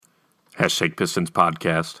Hashtag Pistons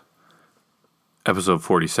Podcast, episode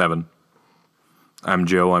 47. I'm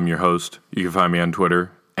Joe. I'm your host. You can find me on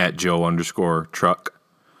Twitter at Joe_Truck.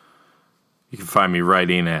 You can find me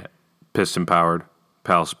writing at Piston Powered,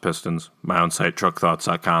 Palace of Pistons, my own site,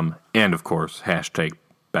 truckthoughts.com, and of course, hashtag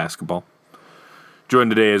basketball.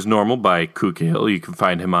 Joined today as normal by Kuka Hill. You can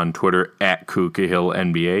find him on Twitter at Kuka Hill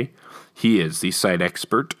NBA. He is the site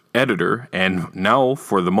expert, editor, and now,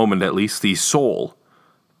 for the moment at least, the sole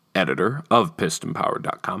editor of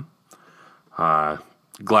PistonPowered.com.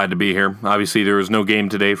 Glad to be here. Obviously, there was no game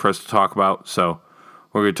today for us to talk about, so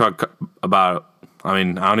we're going to talk about, I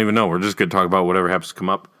don't even know. We're just going to talk about whatever happens to come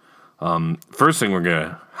up. First thing we're going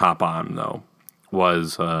to hop on, though,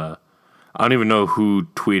 was, I don't even know who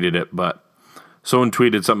tweeted it, but someone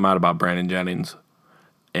tweeted something out about Brandon Jennings.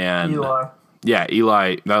 And Eli. Yeah,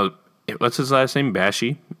 Eli. What's his last name?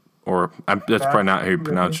 Bashi? Or that's probably not how you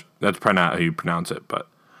pronounce. That's probably not how you pronounce it. But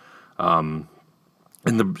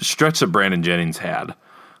in the stretch that Brandon Jennings had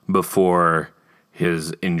before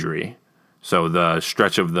his injury, so the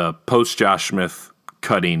stretch of the post Josh Smith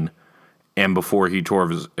cutting and before he tore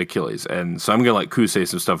his Achilles, and so I'm gonna let Koo say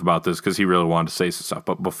some stuff about this because he really wanted to say some stuff.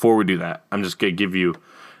 But before we do that, I'm just gonna give you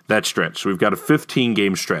that stretch. So we've got a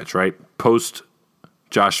 15-game stretch, right? Post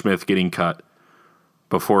Josh Smith getting cut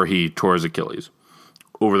before he tore his Achilles.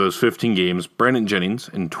 Over those 15 games, Brandon Jennings,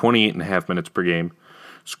 in 28.5 minutes per game,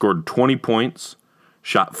 scored 20 points,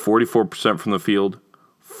 shot 44% from the field,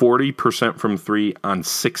 40% from three on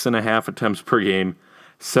 6.5 attempts per game,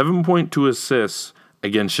 7.2 assists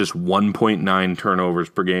against just 1.9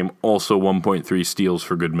 turnovers per game, also 1.3 steals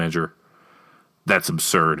for good measure. That's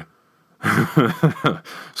absurd.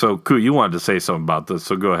 So, Koo, you wanted to say something about this,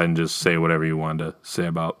 so go ahead and just say whatever you wanted to say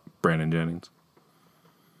about Brandon Jennings.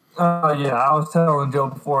 Yeah, I was telling Joe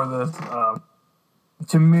before this.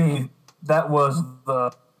 To me, that was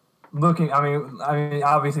the looking. I mean,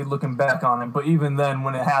 obviously looking back on it, but even then,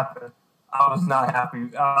 when it happened, I was not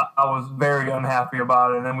happy. I was very unhappy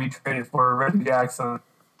about it. And then we traded for Reggie Jackson.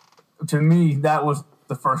 To me, that was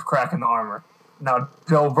the first crack in the armor. Now,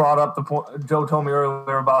 Joe brought up the point. Joe told me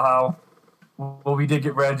earlier about how, well, we did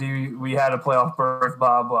get Reggie. We had a playoff berth,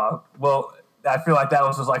 blah blah. Well, I feel like that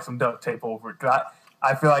was just like some duct tape over it.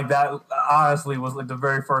 I feel like that honestly was like the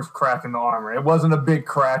very first crack in the armor. It wasn't a big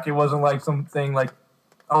crack. It wasn't like something like,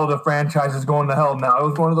 oh, the franchise is going to hell now. It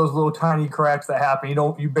was one of those little tiny cracks that happen.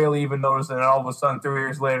 You barely even notice it, and all of a sudden, 3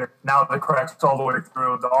 years later, now the crack's all the way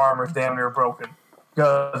through. The armor's damn near broken.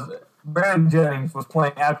 Because Brandon Jennings was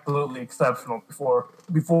playing absolutely exceptional before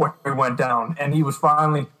he went down, and he was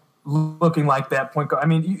finally looking like that point guard. I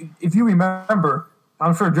mean, if you remember,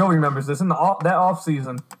 I'm sure Joe remembers this, in that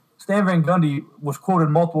offseason, Stan Van Gundy was quoted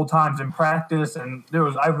multiple times in practice, and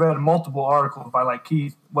I've read multiple articles by like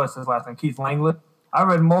Keith Langley. I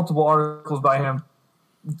read multiple articles by him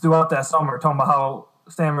throughout that summer talking about how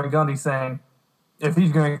Stan Van Gundy saying, if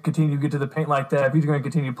he's going to continue to get to the paint like that, if he's going to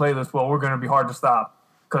continue to play this well, we're going to be hard to stop.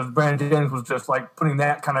 Because Brandon Jennings was just like putting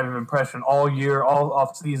that kind of impression all year, all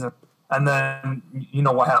off season. And then you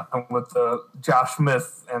know what happened with Josh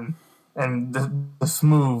Smith and the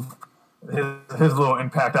smooth, his little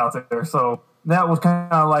impact out there. So that was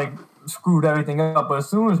kind of like screwed everything up. But as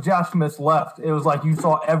soon as Josh Smith left, it was like you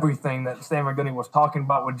saw everything that Stan Van Gundy was talking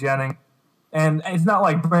about with Jennings. And it's not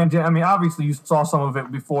like Brandon Jennings. I mean, obviously you saw some of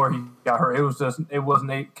it before he got hurt. It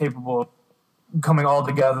wasn't capable of coming all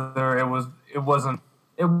together. It wasn't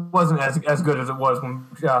as good as it was when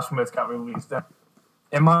Josh Smith got released.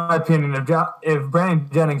 In my opinion, if Brandon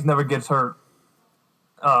Jennings never gets hurt,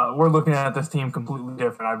 we're looking at this team completely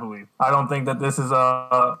different, I believe. I don't think that this is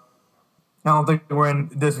I don't think we're in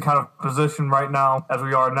this kind of position right now as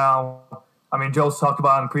we are now. I mean, Joe's talked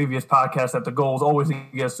about in previous podcasts that the goal is always to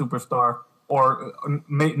get a superstar, or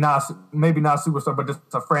maybe not superstar, but just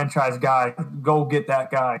a franchise guy. Go get that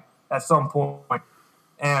guy at some point.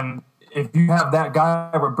 And if you have that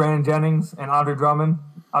guy with Brandon Jennings and Andre Drummond,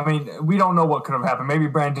 I mean, we don't know what could have happened. Maybe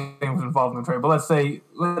Brandon Jennings was involved in the trade, but let's say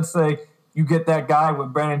you get that guy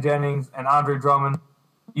with Brandon Jennings and Andre Drummond.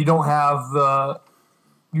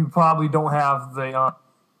 You probably don't have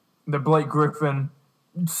the Blake Griffin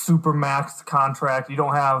super max contract. You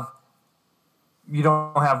don't have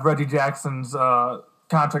Reggie Jackson's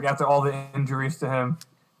contract after all the injuries to him.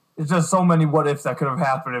 It's just so many what ifs that could have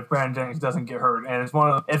happened if Brandon Jennings doesn't get hurt, and it's one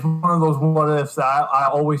of those what ifs that I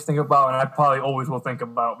always think about, and I probably always will think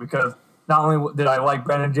about, because not only did I like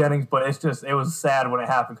Brandon Jennings, but it was sad when it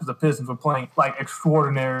happened because the Pistons were playing like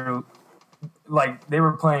extraordinary, like they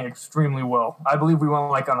were playing extremely well. I believe we went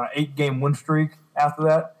like on an 8-game win streak after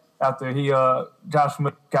that. After Josh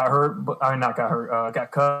Smith got hurt,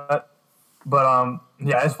 got cut. But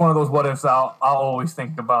yeah, it's one of those what ifs I'll always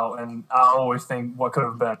think about, and I'll always think what could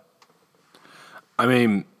have been. I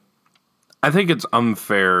mean, I think it's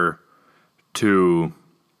unfair to,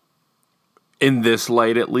 in this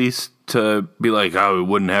light at least, to be like, oh, we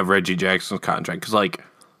wouldn't have Reggie Jackson's contract. Because, like,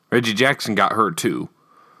 Reggie Jackson got hurt too,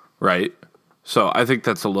 right? So I think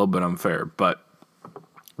that's a little bit unfair. But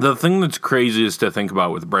the thing that's craziest to think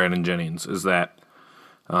about with Brandon Jennings is that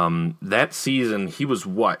that season, he was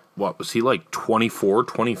what? What was he, like 24,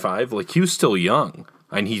 25? Like, he was still young.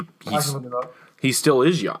 And he still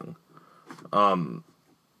is young.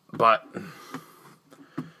 But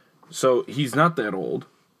so he's not that old.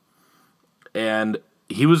 And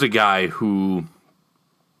he was a guy who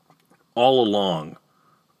all along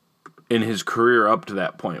in his career up to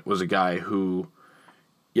that point was a guy who,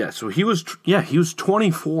 so he was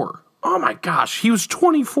 24. Oh my gosh, he was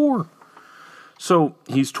 24. So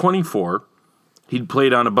he's 24. He'd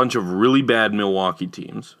played on a bunch of really bad Milwaukee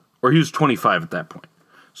teams. Or he was 25 at that point.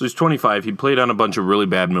 So he's 25. He'd played on a bunch of really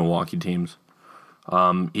bad Milwaukee teams.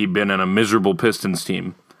 He'd been on a miserable Pistons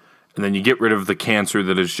team. And then you get rid of the cancer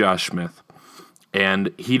that is Josh Smith.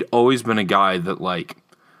 And he'd always been a guy that, like,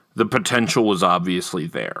 the potential was obviously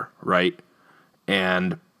there, right?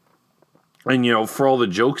 And you know, for all the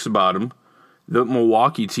jokes about him, the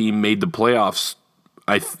Milwaukee team made the playoffs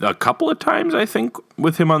a couple of times, I think,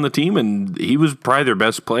 with him on the team, and he was probably their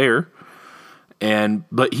best player.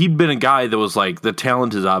 But he'd been a guy that was like, the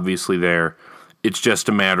talent is obviously there. It's just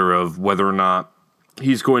a matter of whether or not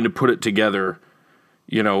he's going to put it together,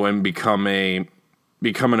 you know, and become an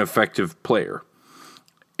effective player.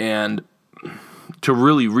 And to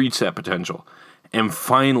really reach that potential. And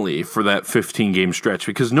finally, for that 15-game stretch,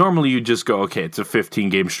 because normally you just go, okay, it's a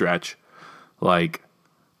 15-game stretch. Like,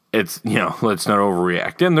 it's, you know, let's not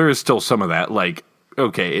overreact. And there is still some of that. Like,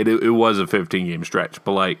 okay, it was a 15-game stretch.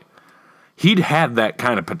 But, like, he'd had that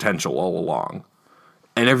kind of potential all along.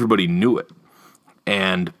 And everybody knew it.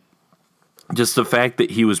 And just the fact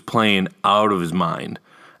that he was playing out of his mind.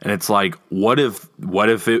 And it's like, what if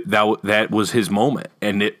that was his moment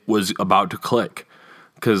and it was about to click?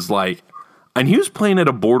 Because, like, and he was playing at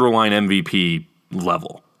a borderline MVP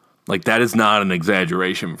level. Like, that is not an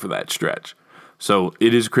exaggeration for that stretch. So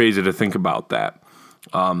it is crazy to think about that.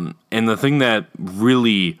 And the thing that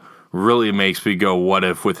really, really makes me go, what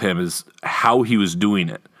if with him is how he was doing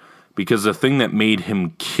it. Because the thing that made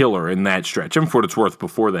him killer in that stretch, and for what it's worth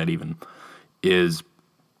before that even,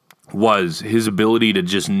 was his ability to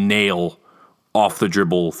just nail off the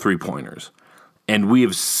dribble three-pointers. And we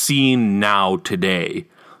have seen now today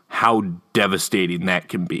how devastating that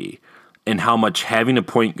can be and how much having a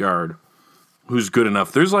point guard who's good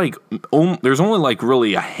enough. There's only like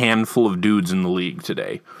really a handful of dudes in the league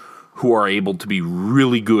today who are able to be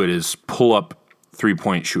really good as pull-up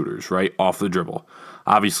three-point shooters, right, off the dribble.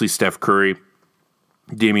 Obviously Steph Curry,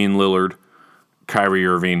 Damian Lillard, Kyrie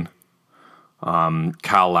Irving,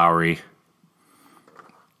 Kyle Lowry.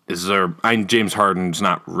 James Harden's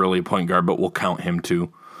not really a point guard, but we'll count him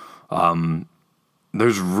too.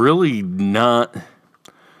 There's really not.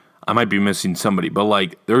 I might be missing somebody, but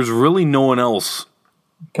like, there's really no one else.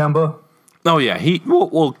 Kemba. Oh yeah,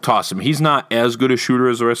 we'll toss him. He's not as good a shooter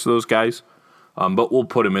as the rest of those guys, but we'll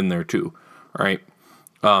put him in there too. All right.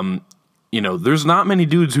 You know, there's not many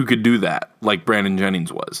dudes who could do that like Brandon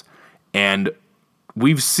Jennings was, and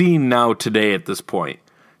we've seen now today at this point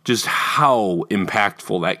just how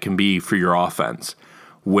impactful that can be for your offense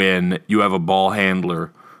when you have a ball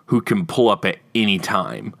handler who can pull up at any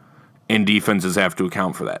time, and defenses have to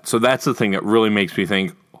account for that. So that's the thing that really makes me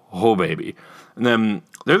think, oh, baby. And then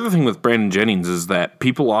the other thing with Brandon Jennings is that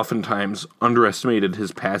people oftentimes underestimated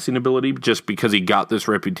his passing ability just because he got this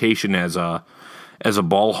reputation as a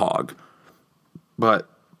ball hog.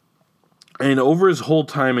 And over his whole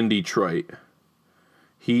time in Detroit,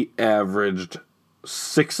 he averaged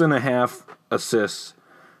 6.5 assists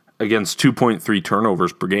against 2.3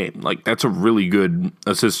 turnovers per game. Like, that's a really good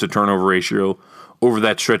assist-to-turnover ratio. Over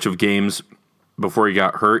that stretch of games before he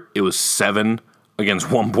got hurt, it was 7 against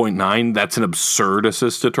 1.9. That's an absurd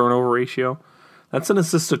assist-to-turnover ratio. That's an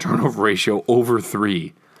assist-to-turnover ratio over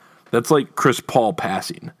 3. That's like Chris Paul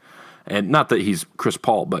passing. And not that he's Chris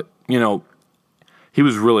Paul, but, you know, he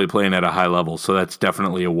was really playing at a high level, so that's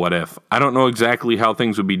definitely a what-if. I don't know exactly how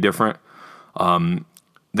things would be different.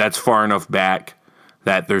 That's far enough back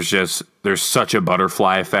that there's such a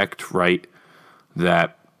butterfly effect, right?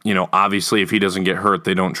 That, you know, obviously if he doesn't get hurt,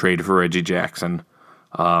 they don't trade for Reggie Jackson.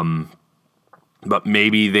 But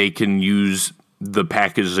maybe they can use the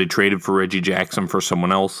package they traded for Reggie Jackson for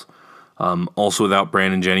someone else. Also without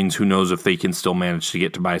Brandon Jennings, who knows if they can still manage to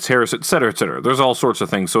get Tobias Harris, et cetera, et cetera. There's all sorts of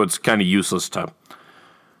things, so it's kind of useless to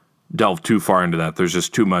delve too far into that. There's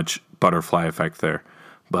just too much butterfly effect there.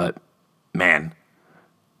 But, man,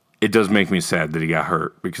 it does make me sad that he got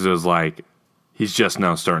hurt because it was like he's just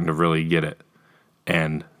now starting to really get it,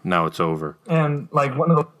 and now it's over. And, like,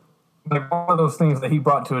 one of those things that he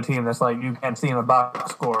brought to a team that's like you can't see in a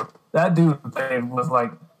box score. That dude was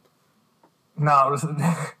like,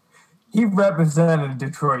 he represented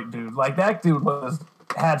Detroit, dude. Like, that dude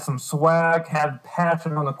had some swag, had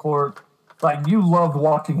passion on the court. Like, you loved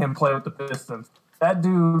watching him play with the Pistons. That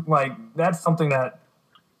dude, like, that's something that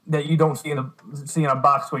you don't see in a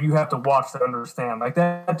box score. You have to watch to understand. Like,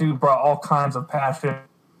 that dude brought all kinds of passion.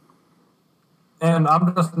 And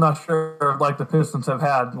I'm just not sure, like, the Pistons have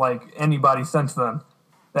had, like, anybody since then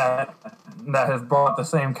that has brought the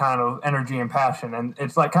same kind of energy and passion. And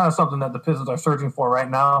it's, like, kind of something that the Pistons are searching for right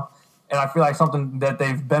now. And I feel like something that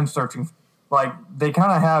they've been searching for. Like, they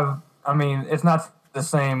kind of have, I mean, it's not the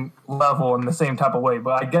same level in the same type of way,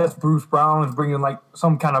 but I guess Bruce Brown is bringing, like,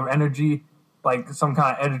 some kind of energy, like, some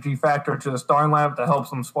kind of energy factor to the starting lineup that helps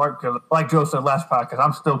them spark. Because, like Joe said last podcast,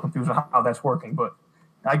 I'm still confused on how that's working, but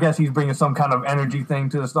I guess he's bringing some kind of energy thing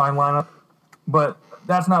to the starting lineup. But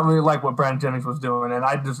that's not really like what Brandon Jennings was doing, and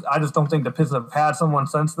I just don't think the Pistons have had someone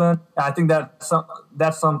since then. And I think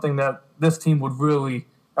that's something that this team would really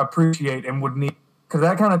appreciate and would need, because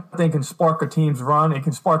that kind of thing can spark a team's run. It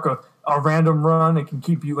can spark a random run. It can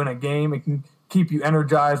keep you in a game. It can keep you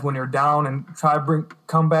energized when you're down and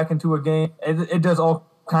come back into a game. It does all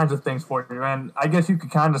kinds of things for you. And I guess you could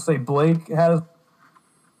kind of say Blake has,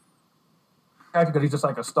 because he's just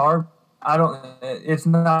like a star. It's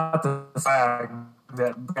not the fact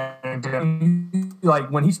that Brandon, like,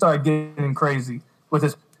 when he started getting crazy with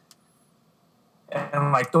his,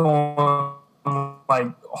 and like throwing like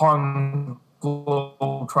Harlem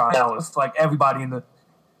Globetrotters, like everybody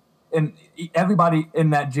in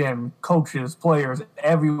that gym, coaches, players,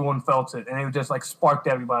 everyone felt it, and it just like sparked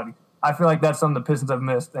everybody. I feel like that's something the Pistons have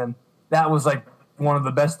missed, and that was like one of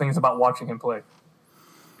the best things about watching him play.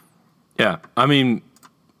 Yeah, I mean,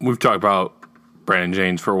 we've talked about Brandon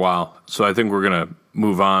Jennings for a while, so I think we're going to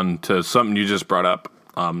move on to something you just brought up,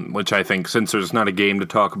 which I think, since there's not a game to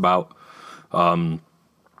talk about,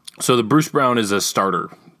 so the Bruce Brown is a starter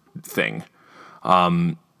thing,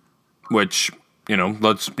 which, you know,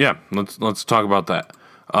 let's talk about that.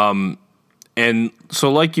 And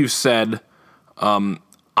so, like you said, I'm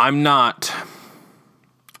not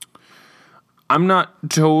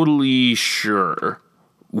totally sure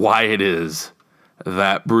why it is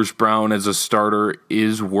that Bruce Brown as a starter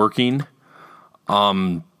is working.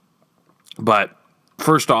 But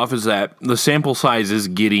first off is that the sample size is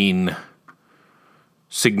getting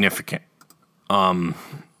significant.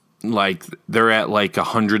 Like, they're at like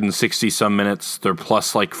 160 some minutes. They're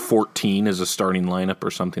plus like 14 as a starting lineup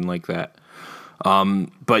or something like that.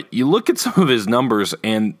 But you look at some of his numbers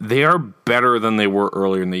and they are better than they were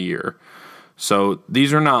earlier in the year. So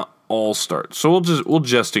these are not all starts. So we'll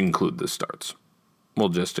just include the starts. We'll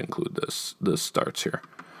just include the starts here.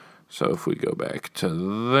 So if we go back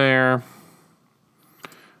to there,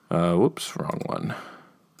 whoops, wrong one.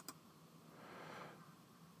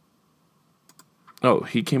 Oh,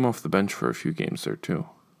 he came off the bench for a few games there too.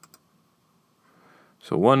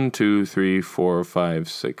 So 1, 2, 3, 4, 5,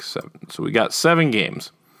 6, 7. So we got 7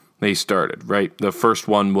 games they started, right? The first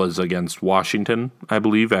one was against Washington, I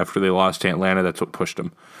believe, after they lost to Atlanta. That's what pushed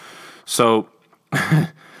them. So,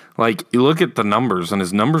 like, you look at the numbers, and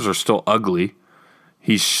his numbers are still ugly.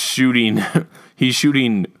 He's shooting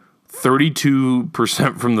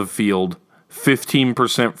 32% from the field,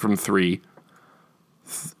 15% from 3.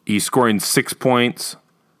 He's scoring 6 points,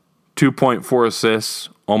 2.4 assists,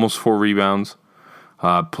 almost 4 rebounds,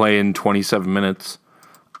 playing 27 minutes.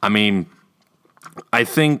 I mean, I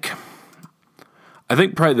think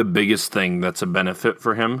probably the biggest thing that's a benefit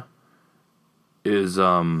for him is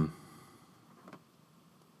I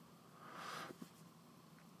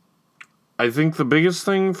think the biggest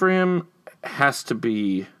thing for him has to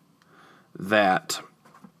be that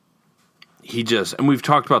he just, and we've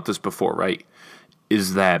talked about this before, right,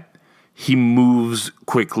 is that he moves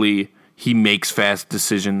quickly, he makes fast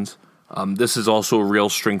decisions. This is also a real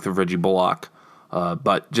strength of Reggie Bullock,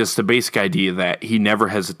 but just the basic idea that he never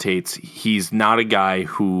hesitates. He's not a guy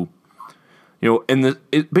who, you know, and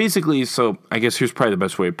basically, so I guess here's probably the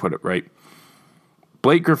best way to put it, right?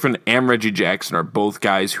 Blake Griffin and Reggie Jackson are both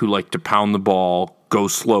guys who like to pound the ball, go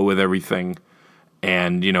slow with everything,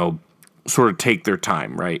 and, you know, sort of take their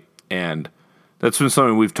time, right? And that's been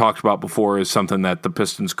something we've talked about before, is something that the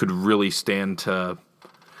Pistons could really stand to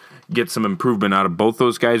get some improvement out of both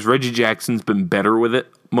those guys. Reggie Jackson's been better with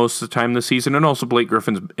it most of the time this season, and also Blake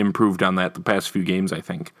Griffin's improved on that the past few games, I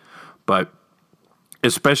think. But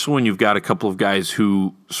especially when you've got a couple of guys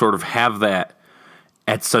who sort of have that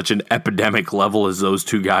at such an epidemic level as those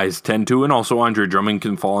two guys tend to, and also Andre Drummond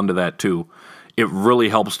can fall into that too. It really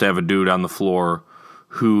helps to have a dude on the floor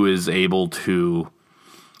who is able to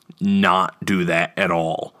not do that at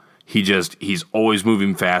all. He's always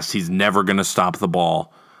moving fast. He's never going to stop the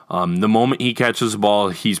ball. The moment he catches the ball,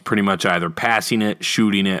 he's pretty much either passing it,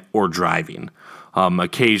 shooting it, or driving.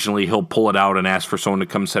 Occasionally, he'll pull it out and ask for someone to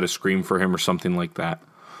come set a screen for him or something like that.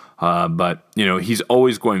 But, he's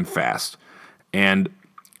always going fast. And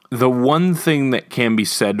the one thing that can be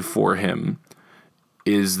said for him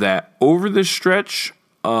is that over the stretch,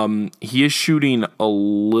 he is shooting a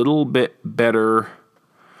little bit better.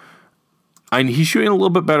 He's shooting a little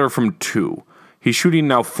bit better from two. He's shooting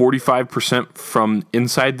now 45% from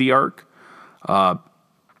inside the arc.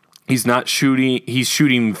 He's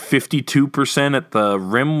shooting 52% at the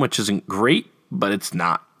rim, which isn't great, but it's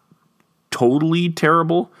not totally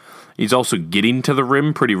terrible. He's also getting to the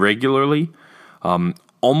rim pretty regularly.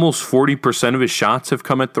 Almost 40% of his shots have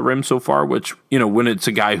come at the rim so far, which, when it's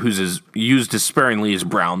a guy who's used as sparingly as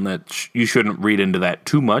Brown, that you shouldn't read into that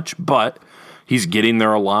too much, but he's getting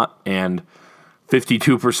there a lot, and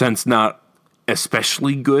 52%'s not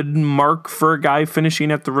especially good mark for a guy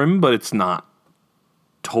finishing at the rim, but it's not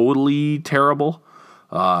totally terrible,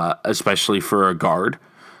 especially for a guard.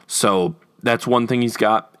 So that's one thing he's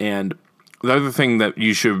got. And the other thing that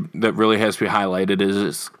really has to be highlighted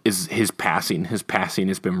is his passing. His passing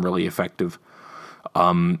has been really effective.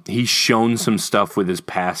 He's shown some stuff with his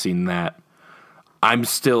passing that I'm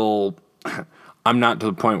not to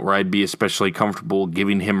the point where I'd be especially comfortable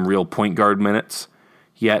giving him real point guard minutes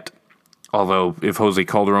yet. Although if Jose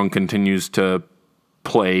Calderon continues to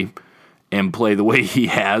play the way he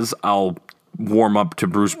has, I'll warm up to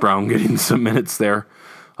Bruce Brown getting some minutes there.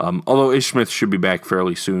 Although Ish Smith should be back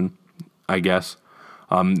fairly soon, I guess.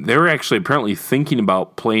 They're actually apparently thinking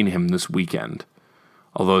about playing him this weekend.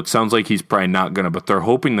 Although it sounds like he's probably not going to, but they're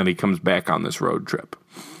hoping that he comes back on this road trip.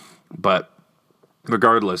 But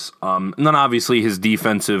regardless, and then obviously his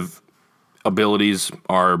defensive abilities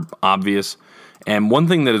are obvious. And one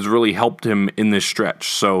thing that has really helped him in this stretch,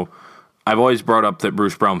 so I've always brought up that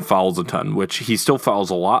Bruce Brown fouls a ton, which he still fouls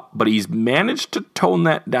a lot, but he's managed to tone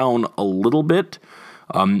that down a little bit.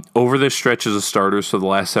 Over this stretch as a starter, so the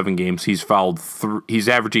last 7 games, he's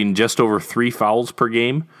averaging just over 3 fouls per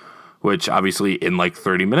game, which obviously in like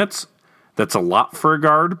 30 minutes, that's a lot for a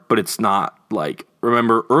guard, but it's not like,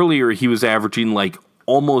 remember earlier he was averaging like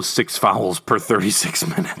almost 6 fouls per 36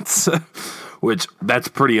 minutes, which that's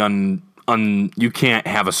pretty you can't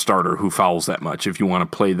have a starter who fouls that much if you want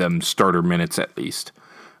to play them starter minutes at least.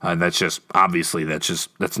 That's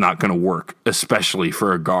not going to work, especially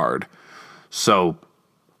for a guard. So,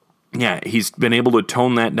 yeah, he's been able to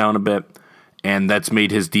tone that down a bit, and that's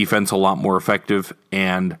made his defense a lot more effective.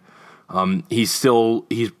 And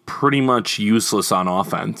he's pretty much useless on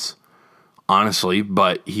offense, honestly,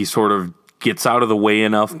 but he sort of gets out of the way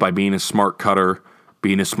enough by being a smart cutter,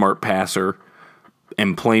 being a smart passer,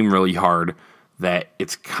 and playing really hard that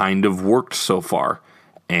it's kind of worked so far.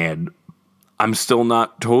 And I'm still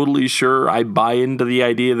not totally sure I buy into the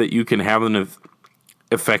idea that you can have an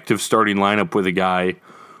effective starting lineup with a guy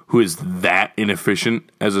who is that inefficient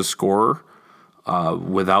as a scorer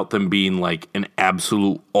without them being like an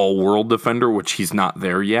absolute all-world defender, which he's not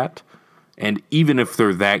there yet. And even if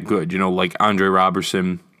they're that good, like Andre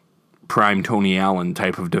Robertson, prime Tony Allen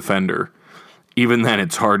type of defender, even then,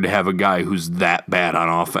 it's hard to have a guy who's that bad on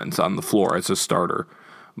offense on the floor as a starter.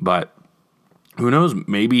 But who knows?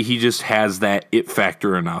 Maybe he just has that it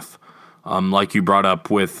factor enough. Like you brought up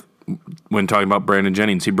when talking about Brandon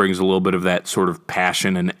Jennings, he brings a little bit of that sort of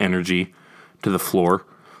passion and energy to the floor,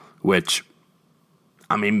 which,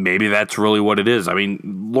 maybe that's really what it is.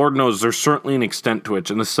 Lord knows there's certainly an extent to it,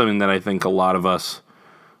 and this is something that I think a lot of us,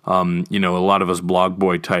 blog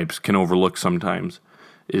boy types can overlook sometimes,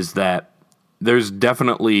 is that there's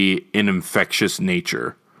definitely an infectious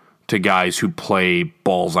nature to guys who play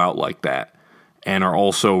balls out like that and are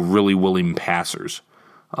also really willing passers.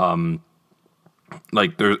 There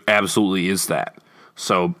absolutely is that.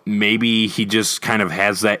 So maybe he just kind of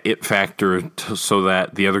has that it factor so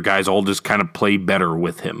that the other guys all just kind of play better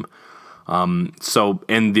with him. And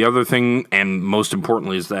the other thing, and most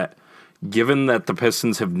importantly, is that given that the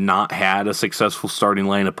Pistons have not had a successful starting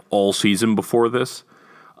lineup all season before this,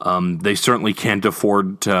 they certainly can't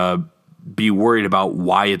afford to be worried about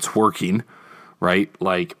why it's working, right?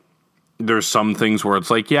 Like, there's some things where it's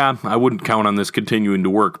like, yeah, I wouldn't count on this continuing to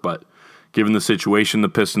work, but given the situation the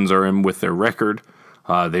Pistons are in with their record,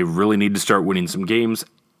 they really need to start winning some games,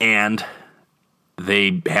 and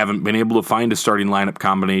they haven't been able to find a starting lineup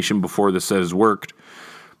combination before this has worked.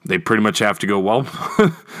 They pretty much have to go, well,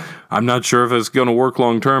 I'm not sure if it's going to work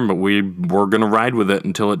long term, but we're going to ride with it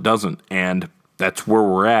until it doesn't. And that's where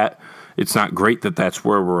we're at. It's not great that that's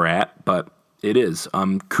where we're at, but it is.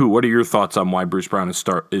 Koo, what are your thoughts on why Bruce Brown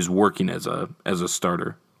is working as a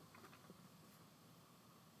starter?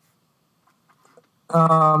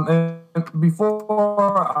 And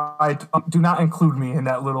before I do not include me in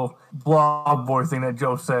that little blog boy thing that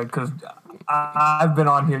Joe said, because I've been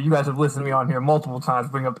on here. You guys have listened to me on here multiple times,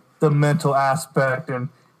 bring up the mental aspect and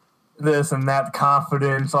this and that,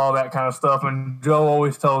 confidence, all that kind of stuff. And Joe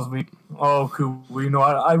always tells me, "Oh, cool. You know,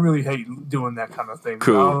 I really hate doing that kind of thing."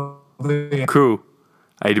 Cool. Cool.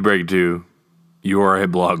 I hate to break it to you. You are a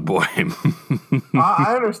blog boy.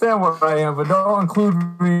 I understand what I am, but don't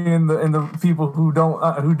include me in the people who don't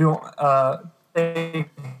take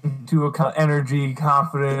into account energy,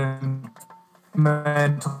 confidence,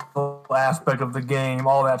 mental aspect of the game,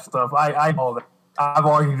 all that stuff. I know that. I've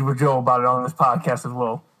argued with Joe about it on this podcast as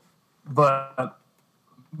well. But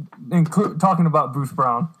talking about Bruce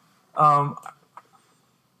Brown,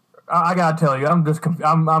 I gotta tell you,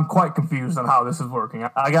 I'm quite confused on how this is working.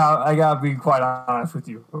 I gotta be quite honest with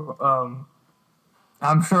you.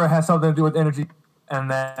 I'm sure it has something to do with energy, and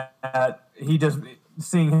that he just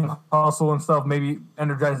seeing him hustle and stuff maybe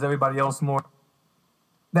energizes everybody else more.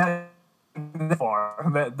 That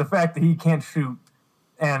the fact that he can't shoot,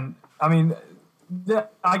 and I mean,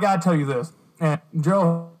 I gotta tell you this, and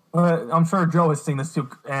Joe. I'm sure Joe has seen this too,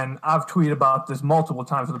 and I've tweeted about this multiple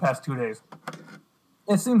times for the past 2 days.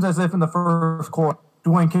 It seems as if in the first quarter,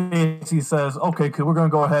 Dwayne Casey says, "Okay, cool, we're going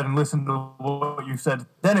to go ahead and listen to what you said."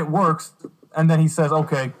 Then it works, and then he says,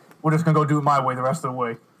 "Okay, we're just going to go do it my way the rest of the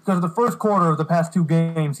way." Because the first quarter of the past 2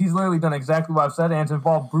 games, he's literally done exactly what I've said, and it's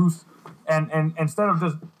involved Bruce. And instead of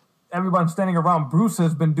just everybody standing around, Bruce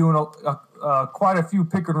has been doing quite a few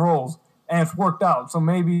pick and rolls, and it's worked out. So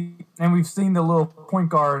maybe, and we've seen the little point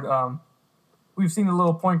guard,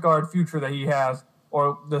 future that he has,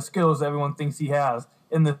 or the skills that everyone thinks he has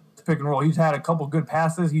in the pick and roll. He's had a couple good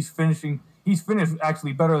passes. He's finished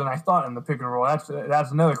actually better than I thought in the pick and roll. That's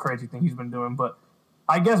another crazy thing he's been doing. But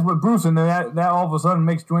I guess with Bruce in there, that all of a sudden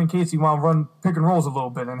makes Dwayne Casey want to run pick and rolls a little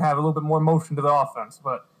bit and have a little bit more motion to the offense.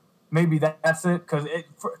 But maybe that's it, because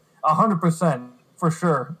 100% for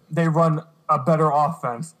sure they run a better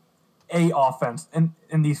offense.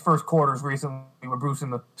 In these first quarters recently with Bruce in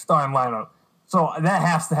the starting lineup. So that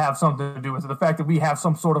has to have something to do with it. The fact that we have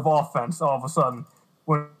some sort of offense all of a sudden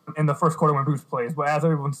in the first quarter when Bruce plays. But as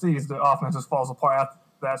everyone sees, the offense just falls apart after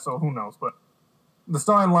that, so who knows. But the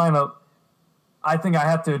starting lineup, I think I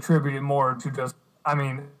have to attribute it more to just, I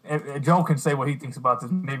mean, Joe can say what he thinks about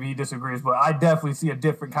this. Maybe he disagrees, but I definitely see a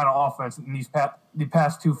different kind of offense in the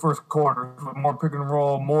past 2 first quarters with more pick and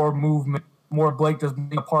roll, more movement, more Blake just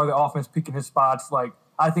being a part of the offense, picking his spots. Like,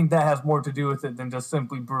 I think that has more to do with it than just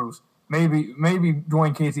simply Bruce. Maybe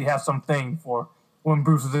Dwayne Casey has something for when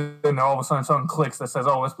Bruce is in there, all of a sudden something clicks that says,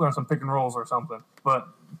 "Oh, let's learn some pick and rolls" or something. But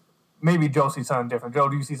maybe Joe sees something different. Joe,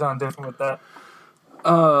 do you see something different with that?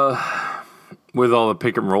 With all the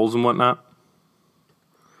pick and rolls and whatnot?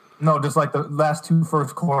 No, just like the last 2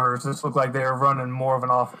 first quarters, this looked like they were running more of an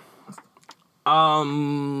offense.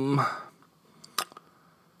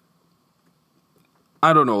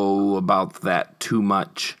 I don't know about that too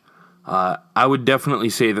much. I would definitely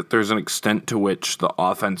say that there's an extent to which the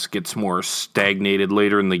offense gets more stagnated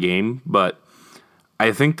later in the game, but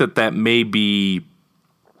I think that may be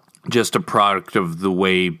just a product of the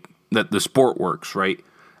way that the sport works, right?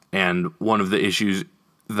 And one of the issues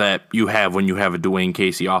that you have when you have a Dwayne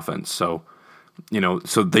Casey offense. So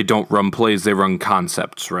they don't run plays, they run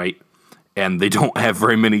concepts, right? And they don't have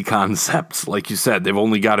very many concepts. Like you said, they've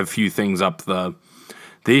only got a few things up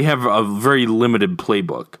they have a very limited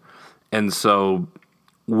playbook. And so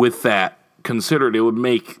with that considered, it would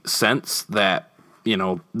make sense that,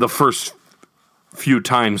 the first few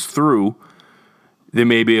times through, they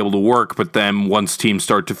may be able to work, but then once teams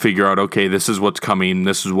start to figure out, okay, this is what's coming,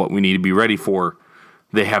 this is what we need to be ready for,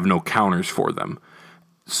 they have no counters for them.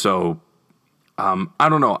 So, I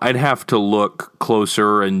don't know. I'd have to look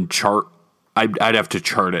closer and chart. I'd have to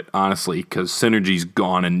chart it, honestly, because Synergy's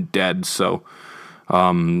gone and dead, so...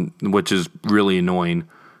 which is really annoying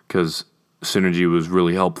because Synergy was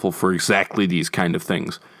really helpful for exactly these kind of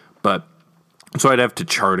things. But so I'd have to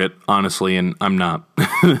chart it, honestly, and I'm not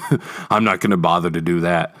I'm not going to bother to do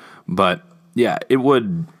that. But yeah, it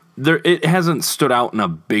would it hasn't stood out in a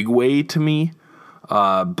big way to me,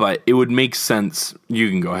 but it would make sense. You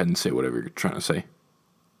can go ahead and say whatever you're trying to say.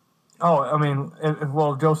 Oh, I mean,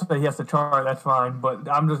 well, Joe said he has to chart. That's fine, but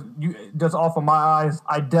I'm just off of my eyes.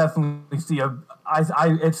 I definitely see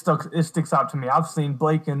it sticks out to me. I've seen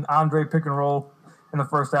Blake and Andre pick and roll in the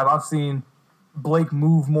first half. I've seen Blake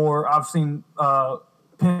move more. I've seen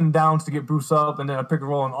pin downs to get Bruce up, and then a pick and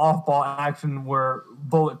roll and off ball action where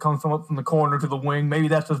Bullet comes up from the corner to the wing. Maybe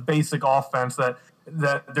that's just basic offense that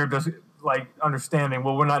they're just like understanding.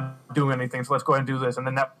 Well, we're not doing anything, so let's go ahead and do this, and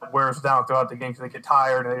then that wears down throughout the game because they get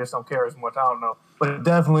tired and they just don't care as much. I don't know, but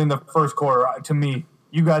definitely in the first quarter, to me,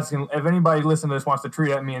 you guys can. If anybody listening to this wants to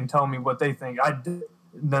tweet at me and tell me what they think,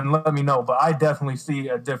 then let me know. But I definitely see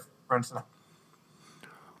a difference.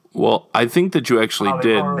 Well, I think that you actually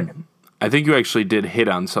did. I think you actually did hit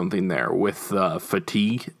on something there with the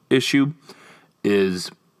fatigue issue.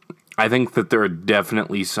 I think that there are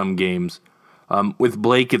definitely some games. With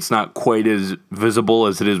Blake, it's not quite as visible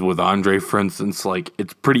as it is with Andre, for instance. Like,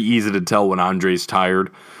 it's pretty easy to tell when Andre's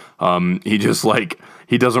tired. He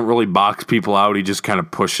doesn't really box people out. He just kind of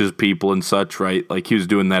pushes people and such, right? Like, he was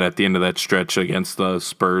doing that at the end of that stretch against the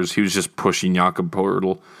Spurs. He was just pushing Jakob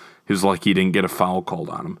Poeltl. He was lucky he didn't get a foul called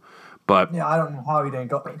on him. But yeah, I don't know how he didn't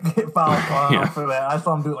get foul called on for that. I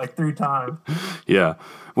saw him do it like 3 times. Yeah,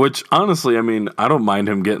 which honestly, I mean, I don't mind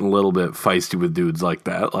him getting a little bit feisty with dudes like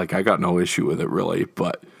that. Like, I got no issue with it really.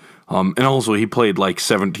 But and also he played like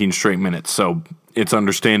 17 straight minutes, so it's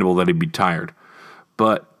understandable that he'd be tired.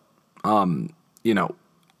 But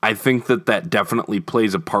I think that definitely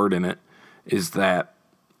plays a part in it. Is that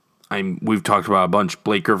we've talked about a bunch.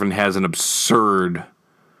 Blake Griffin has an absurd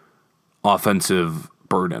offensive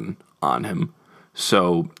burden on him.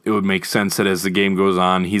 So it would make sense that as the game goes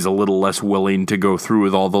on, he's a little less willing to go through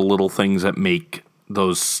with all the little things that make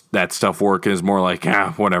that stuff work, and is more like,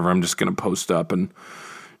 whatever, I'm just going to post up and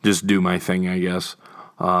just do my thing, I guess.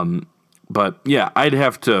 But yeah, I'd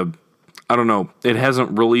have to, I don't know, it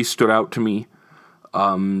hasn't really stood out to me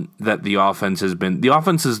that the offense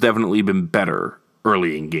has definitely been better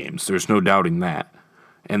early in games. There's no doubting that.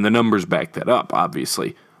 And the numbers back that up,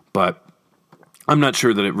 obviously. But I'm not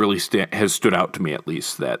sure that it really has stood out to me, at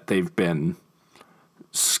least, that they've been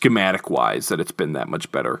schematic-wise, that it's been that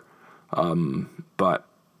much better. But,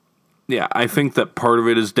 yeah, I think that part of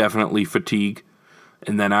it is definitely fatigue.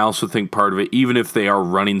 And then I also think part of it, even if they are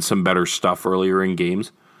running some better stuff earlier in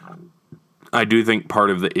games, I do think part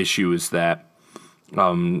of the issue is that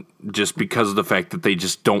just because of the fact that they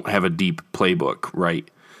just don't have a deep playbook, right?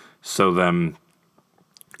 So then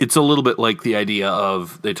it's a little bit like the idea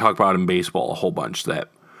of, they talk about in baseball a whole bunch, that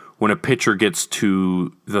when a pitcher gets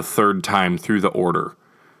to the third time through the order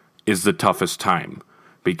is the toughest time,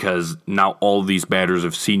 because now all these batters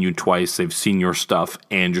have seen you twice, they've seen your stuff,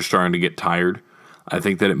 and you're starting to get tired. I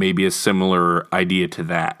think that it may be a similar idea to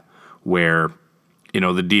that, where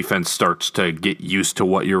the defense starts to get used to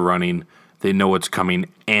what you're running, they know what's coming,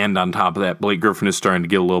 and on top of that, Blake Griffin is starting to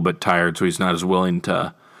get a little bit tired, so he's not as willing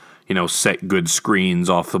to set good screens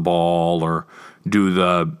off the ball or do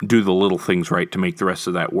the little things right to make the rest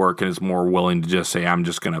of that work, and is more willing to just say, I'm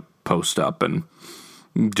just going to post up and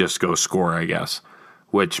just go score, I guess.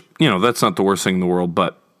 Which, that's not the worst thing in the world,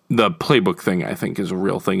 but the playbook thing, I think, is a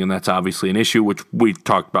real thing, and that's obviously an issue, which we've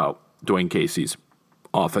talked about Dwayne Casey's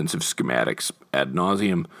offensive schematics ad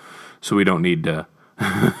nauseum, so we don't need to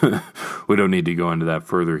go into that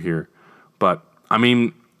further here. But, I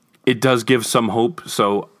mean, it does give some hope.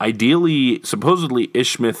 So ideally, supposedly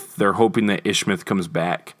Ish Smith, they're hoping that Ish Smith comes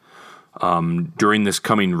back during this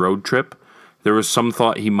coming road trip. There was some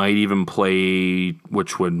thought he might even play,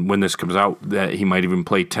 when this comes out, that he might even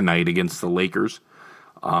play tonight against the Lakers.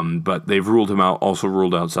 But they've ruled him out, also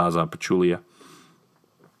ruled out Zaza Pachulia.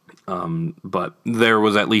 But there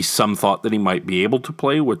was at least some thought that he might be able to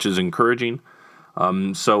play, which is encouraging.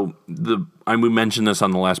 So we mentioned this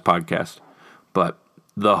on the last podcast, but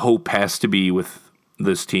the hope has to be with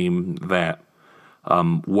this team that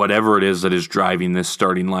whatever it is that is driving this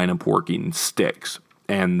starting lineup working sticks,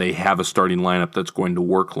 and they have a starting lineup that's going to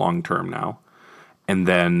work long term now. And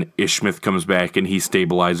then Ish Smith comes back and he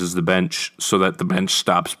stabilizes the bench so that the bench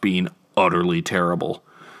stops being utterly terrible.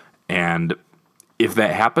 And if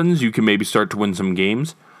that happens, you can maybe start to win some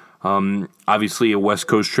games. Obviously, a West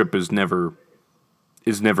Coast trip is never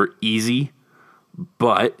easy,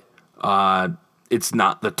 but it's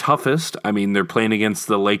not the toughest. I mean, they're playing against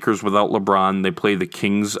the Lakers without LeBron. They play the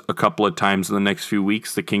Kings a couple of times in the next few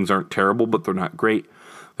weeks. The Kings aren't terrible, but they're not great.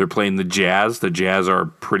 They're playing the Jazz. The Jazz are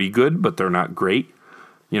pretty good, but they're not great.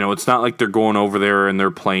 It's not like they're going over there and they're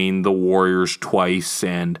playing the Warriors twice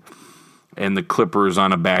and and the Clippers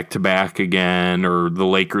on a back-to-back again, or the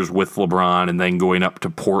Lakers with LeBron and then going up to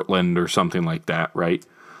Portland or something like that, right?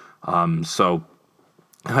 So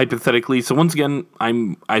hypothetically, so once again,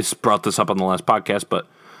 I brought this up on the last podcast, but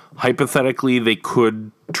hypothetically they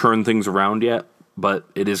could turn things around yet, but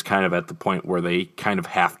it is kind of at the point where they kind of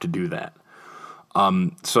have to do that.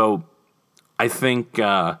 So I think,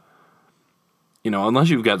 unless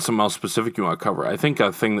you've got something else specific you want to cover, I think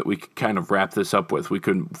a thing that we could kind of wrap this up with, we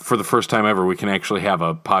could, for the first time ever, we can actually have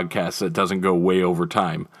a podcast that doesn't go way over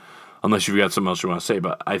time, unless you've got something else you want to say.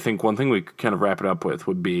 But I think one thing we could kind of wrap it up with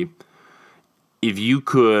would be, if you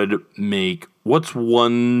could make, what's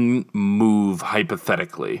one move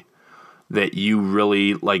hypothetically that you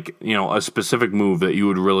really like, a specific move that you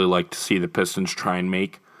would really like to see the Pistons try and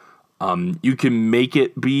make? You can make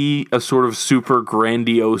it be a sort of super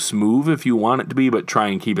grandiose move if you want it to be, but try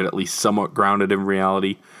and keep it at least somewhat grounded in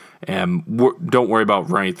reality. And don't worry about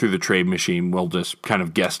running through the trade machine. We'll just kind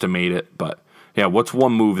of guesstimate it. But yeah, what's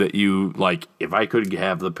one move that you like? If I could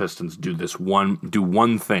have the Pistons do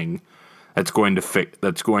one thing that's going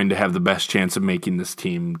to have the best chance of making this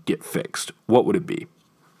team get fixed, what would it be?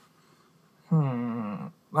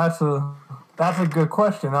 That's a good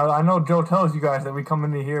question. I know Joe tells you guys that we come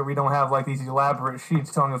into here, we don't have like these elaborate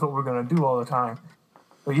sheets telling us what we're going to do all the time.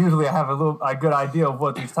 But usually I have a good idea of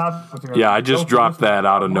what these topics are going to be. Yeah, I just dropped that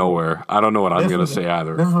out of nowhere. I don't know what I'm going to say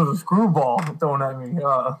either. This was a screwball thrown at me.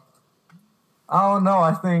 I don't know.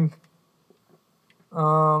 I think,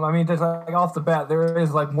 just like off the bat, there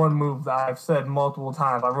is like one move that I've said multiple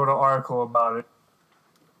times. I wrote an article about it.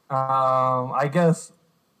 I guess...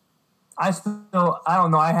 I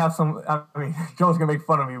don't know. I have some. Joe's gonna make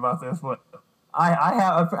fun of me about this, but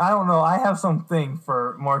I have something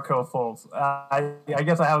for Markelle Fultz. I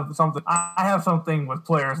guess I have something. I have something with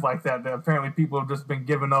players like that apparently people have just been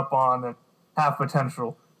giving up on and have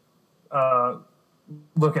potential.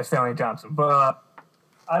 Look at Stanley Johnson, but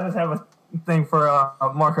I just have a thing for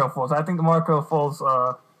Markelle Fultz. I think the Markelle Fultz.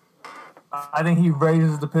 I think he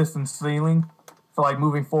raises the Pistons' ceiling for like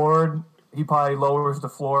moving forward. He probably lowers the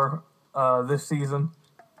floor this season,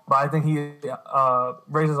 but I think he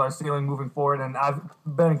raises our ceiling moving forward. And I've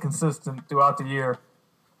been consistent throughout the year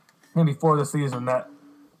and before the season that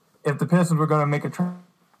if the Pistons were going to make a trade,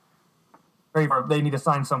 they need to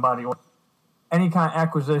sign somebody or any kind of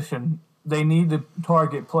acquisition. They need to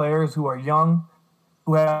target players who are young,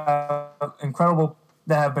 who have incredible,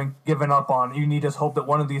 that have been given up on. You need to hope that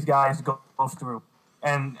one of these guys goes through.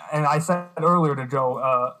 And I said earlier to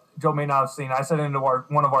Joe. Joe may not have seen. I said into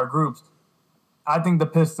one of our groups, I think the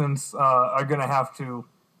Pistons are going to have to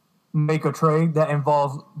make a trade that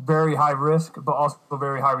involves very high risk, but also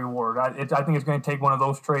very high reward. I think it's going to take one of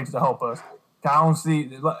those trades to help us. I don't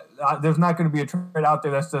see there's not going to be a trade out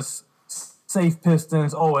there that's just safe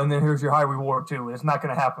Pistons. Oh, and then here's your high reward too. It's not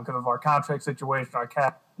going to happen because of our contract situation, our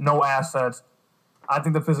cap, no assets. I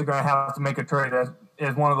think the Pistons are going to have to make a trade that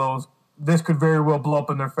is one of those. This could very well blow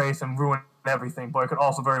up in their face and ruin everything, but it could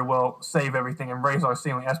also very well save everything and raise our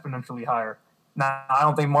ceiling exponentially higher. Now, I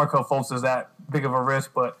don't think Markelle Fultz is that big of a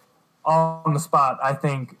risk, but on the spot, I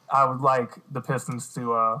think I would like the Pistons to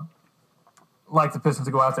go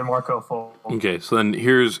after Markelle Fultz. Okay, so then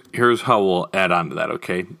here's how we'll add on to that.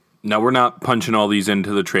 Okay, now we're not punching all these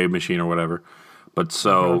into the trade machine or whatever, but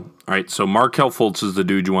all right. So Markelle Fultz is the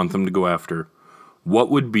dude you want them to go after. What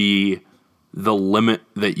would be the limit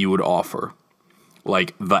that you would offer?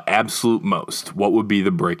 Like the absolute most, what would be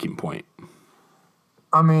the breaking point?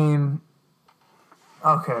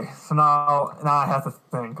 Okay, so now I have to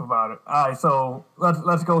think about it. All right, so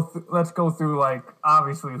let's go through like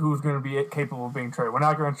obviously who's going to be capable of being traded. We're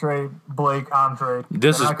not going to trade Blake, Andre.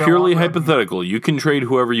 This is purely hypothetical. You can trade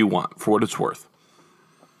whoever you want for what it's worth.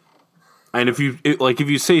 And if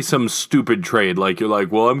you say some stupid trade, like you're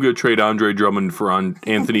like, well, I'm going to trade Andre Drummond for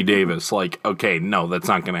Anthony Davis. Like, okay, no, that's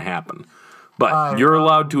not going to happen. But you're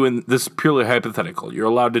allowed to, and this is purely hypothetical, you're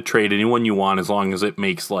allowed to trade anyone you want as long as it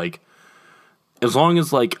makes as long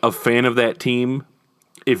as a fan of that team,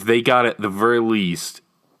 if they got at the very least,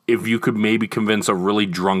 if you could maybe convince a really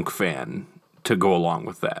drunk fan to go along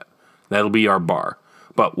with that. That'll be our bar.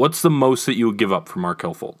 But what's the most that you would give up for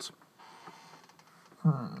Markelle Fultz?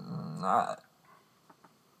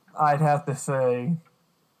 I'd have to say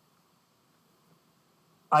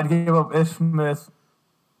I'd give up Ish Smith.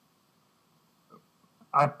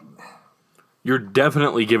 You're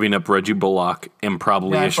definitely giving up Reggie Bullock and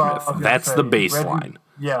probably Ish Smith. That's the baseline.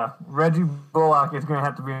 Reggie Bullock is going to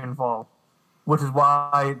have to be involved, which is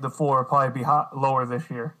why the floor will probably be lower this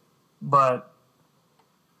year. But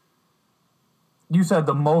you said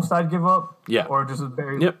the most I'd give up? Yeah. Or just a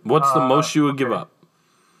very... Yep. What's the most you would give up?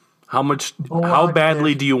 How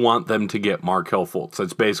badly do you want them to get Markelle Fultz?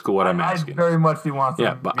 That's basically what I'm asking. I very much do want them.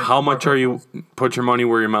 Yeah, but how much are you? Put your money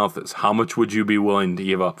where your mouth is. How much would you be willing to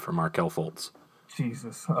give up for Markelle Fultz?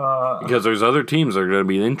 Jesus. Because there's other teams that are going to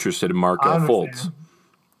be interested in Markelle Fultz.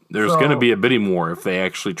 There's going to be a bidding war if they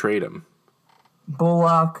actually trade him.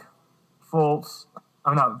 Bullock, Fultz.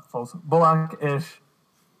 I'm not Fultz. Bullock-ish.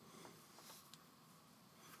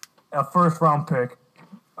 A first-round pick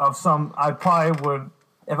of some. I probably would.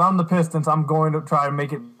 If I'm the Pistons, I'm going to try to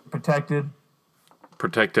make it protected.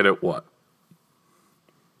 Protected at what?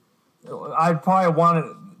 I'd probably want it.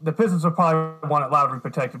 The Pistons would probably want it Lowry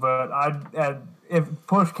protected, but if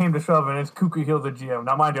push came to shove and it's Kuka Hill the GM.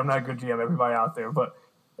 Now, mind you, I'm not a good GM, everybody out there, but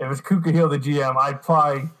if it's Kuka Hill the GM,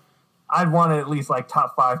 I'd want it at least like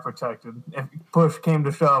top 5 protected. If push came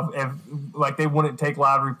to shove, if like they wouldn't take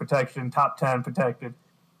Lowry protection, top 10 protected,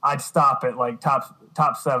 I'd stop at like top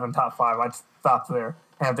 7, top 5. I'd stop there.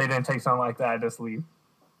 And if they didn't take something like that, I'd just leave.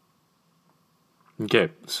 Okay,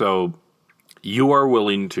 so you are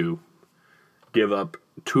willing to give up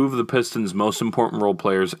 2 of the Pistons' most important role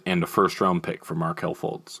players and a first-round pick for Markelle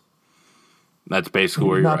Fultz. That's basically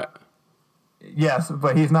where you're at. Yes,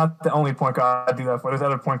 but he's not the only point guard I do that for. There's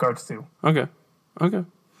other point guards too. Okay.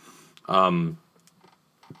 And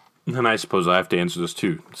I suppose I have to answer this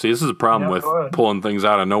too. See, this is a problem with pulling things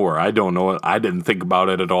out of nowhere. I don't know it. I didn't think about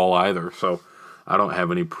it at all either, so I don't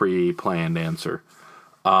have any pre-planned answer.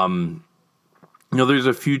 There's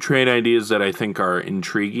a few trade ideas that I think are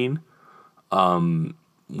intriguing. One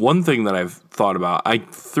thing that I've thought about, I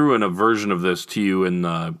threw in a version of this to you in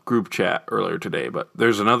the group chat earlier today, but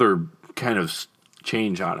there's another kind of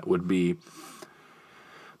change on it, would be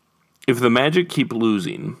if the Magic keep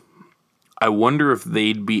losing, I wonder if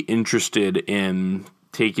they'd be interested in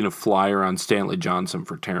taking a flyer on Stanley Johnson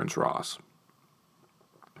for Terrence Ross.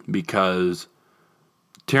 Because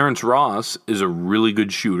Terrence Ross is a really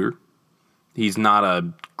good shooter. He's not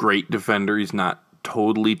a great defender. He's not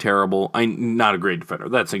totally terrible. Not a great defender.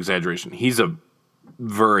 That's an exaggeration. He's a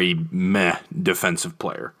very meh defensive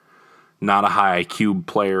player. Not a high IQ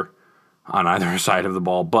player on either side of the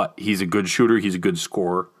ball, but he's a good shooter. He's a good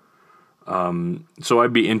scorer. So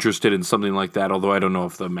I'd be interested in something like that, although I don't know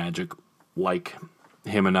if the Magic like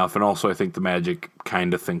him enough. And also I think the Magic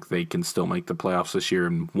kind of think they can still make the playoffs this year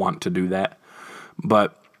and want to do that.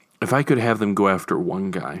 But if I could have them go after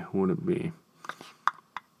one guy, who would it be?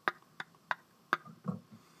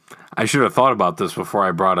 I should have thought about this before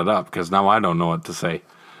I brought it up, because now I don't know what to say.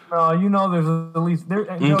 There's at least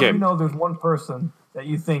there's one person that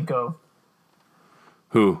you think of.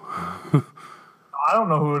 Who? I don't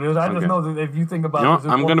know who it is. I just know that if you think about,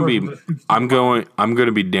 I'm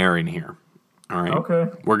gonna be daring here. All right. Okay.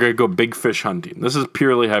 We're gonna go big fish hunting. This is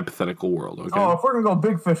purely hypothetical world. Okay. Oh, if we're gonna go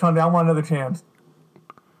big fish hunting, I want another chance.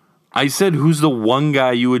 I said, who's the one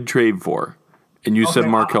guy you would trade for? And you said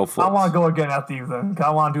Markelle Fultz. I want to go again after you then. I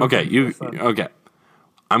want to do Okay.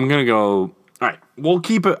 I'm going to go. All right. We'll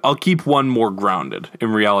keep it. I'll keep one more grounded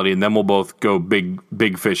in reality, and then we'll both go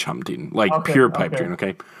big fish hunting, like pure pipe dream,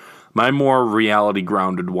 okay? My more reality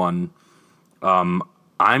grounded one, I'm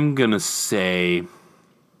going to say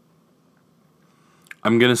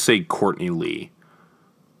Courtney Lee.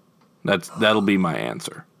 That'll be my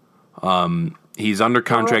answer. He's under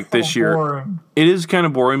contract this year. Boring. It is kind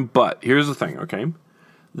of boring, but here's the thing, okay?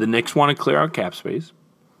 The Knicks want to clear out cap space,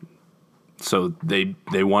 so they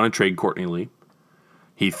want to trade Courtney Lee.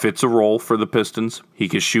 He fits a role for the Pistons. He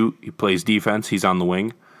can shoot. He plays defense. He's on the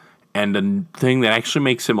wing. And the thing that actually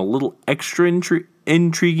makes him a little extra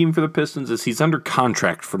intriguing for the Pistons is he's under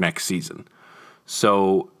contract for next season.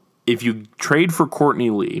 So if you trade for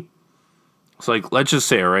Courtney Lee, it's like, let's just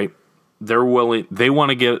say, all right, they're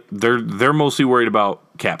mostly worried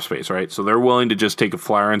about cap space, right? So they're willing to just take a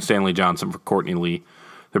flyer on Stanley Johnson for Courtney Lee.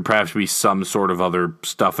 There'd perhaps be some sort of other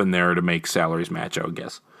stuff in there to make salaries match, I would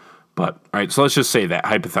guess. But, all right, so let's just say that,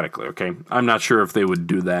 hypothetically, okay? I'm not sure if they would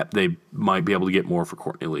do that. They might be able to get more for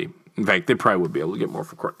Courtney Lee. In fact, they probably would be able to get more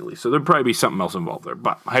for Courtney Lee. So there'd probably be something else involved there.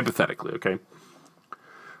 But hypothetically, okay?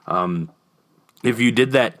 If you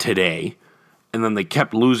did that today, and then they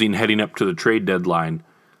kept losing heading up to the trade deadline,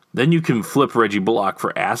 then you can flip Reggie Bullock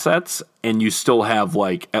for assets, and you still have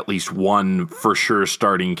like at least one for sure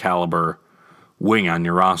starting caliber wing on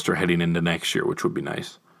your roster heading into next year, which would be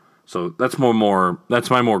nice. So that's my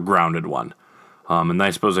more grounded one. And I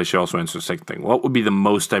suppose I should also answer the second thing. What would be the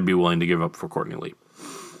most I'd be willing to give up for Courtney Lee?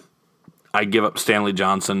 I'd give up Stanley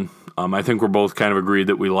Johnson. I think we're both kind of agreed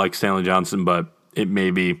that we like Stanley Johnson, but it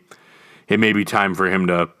may be time for him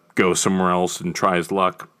to go somewhere else and try his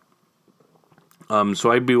luck.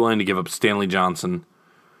 So I'd be willing to give up Stanley Johnson.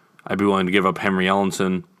 I'd be willing to give up Henry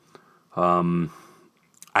Ellenson.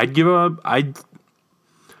 I'd give up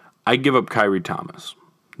Kyrie Thomas.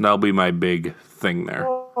 That'll be my big thing there.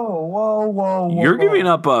 Whoa! You're giving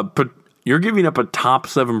up a top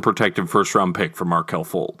 7 protected first round pick for Markelle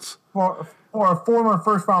Fultz. For a former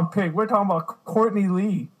first round pick, we're talking about Courtney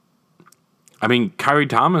Lee. I mean, Kyrie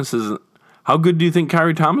Thomas is. How good do you think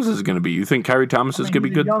Kyrie Thomas is going to be? You think Kyrie Thomas is going to be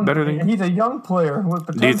good, better than? He's a young player with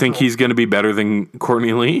potential. Do you think he's going to be better than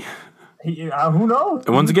Courtney Lee? Who knows?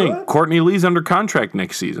 And once again, Courtney Lee's under contract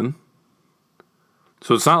next season,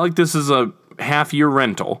 so it's not like this is a half-year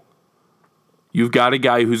rental. You've got a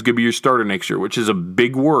guy who's going to be your starter next year, which is a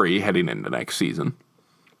big worry heading into next season.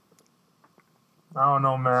 I don't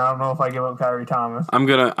know, man. I don't know if I give up Kyrie Thomas. I'm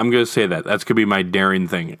gonna say that. That's gonna be my daring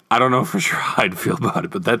thing. I don't know for sure how I'd feel about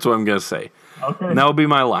it, but that's what I'm gonna say. Okay. And that would be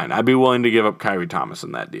my line. I'd be willing to give up Kyrie Thomas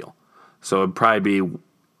in that deal. So it'd probably be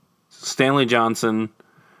Stanley Johnson,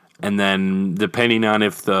 and then depending on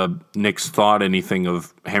if the Knicks thought anything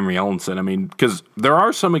of Henry Ellenson. I mean, because there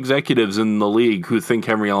are some executives in the league who think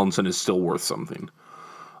Henry Ellenson is still worth something.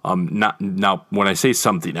 Not now. When I say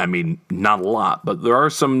something, I mean not a lot, but there are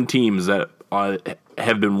some teams that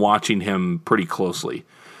have been watching him pretty closely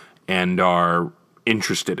and are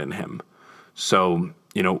interested in him. So,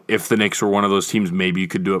 if the Knicks were one of those teams, maybe you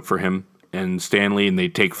could do it for him and Stanley, and they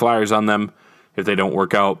take flyers on them. If they don't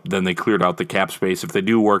work out, then they cleared out the cap space. If they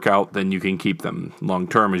do work out, then you can keep them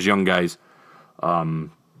long-term as young guys. And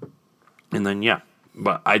then, yeah.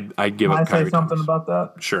 But I'd give up Kyrie Thomas. Can I say something about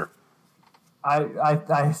that? Sure.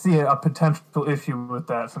 I see a potential issue with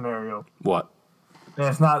that scenario. What? And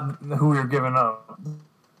it's not who you're giving up.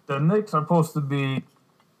 The Knicks are supposed to be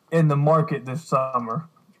in the market this summer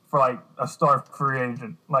for like a star free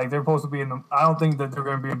agent. Like they're supposed to be in the. I don't think that they're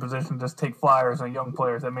going to be in position to just take flyers on young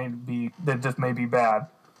players that just may be bad.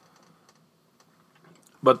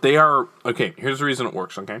 But they are okay. Here's the reason it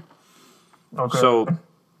works. Okay. Okay. So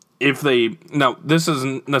if they now this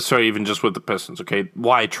isn't necessarily even just with the Pistons. Okay,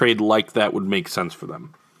 why a trade like that would make sense for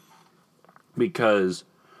them? Because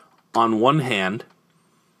on one hand,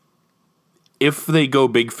 if they go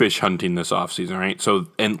big fish hunting this offseason, right? So,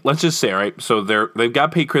 and let's just say, right? So they've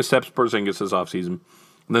got to pay Kristaps Porzingis this offseason.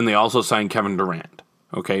 Then they also signed Kevin Durant.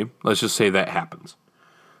 Okay, let's just say that happens.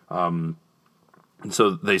 And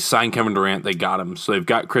so they signed Kevin Durant. They got him. So they've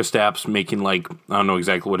got Kristaps making like I don't know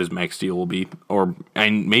exactly what his max deal will be,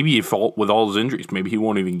 and maybe if with all his injuries, maybe he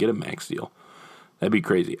won't even get a max deal. That'd be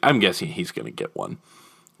crazy. I'm guessing he's going to get one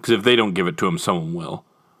because if they don't give it to him, someone will.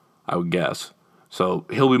 I would guess. So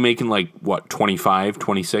he'll be making like, 25,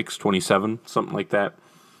 26, 27, something like that.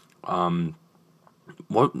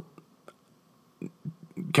 What?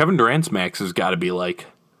 Kevin Durant's max has got to be like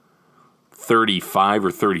 35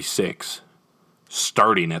 or 36,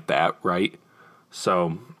 starting at that, right?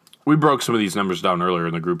 So we broke some of these numbers down earlier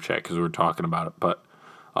in the group chat because we were talking about it. But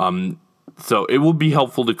so it will be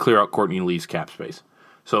helpful to clear out Courtney Lee's cap space.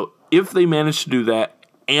 So if they manage to do that,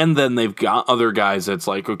 and then they've got other guys that's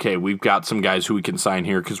like, okay, we've got some guys who we can sign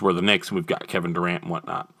here because we're the Knicks and we've got Kevin Durant and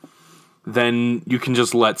whatnot. Then you can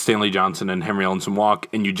just let Stanley Johnson and Henry Ellenson walk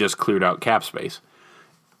and you just cleared out cap space.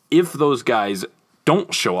 If those guys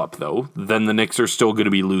don't show up, though, then the Knicks are still going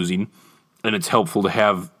to be losing, and it's helpful to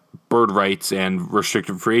have bird rights and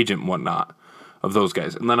restricted free agent and whatnot of those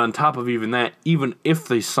guys. And then on top of even that, even if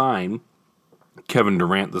they sign Kevin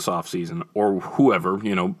Durant this offseason or whoever,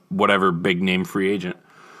 whatever big name free agent,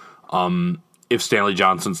 if Stanley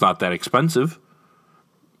Johnson's not that expensive,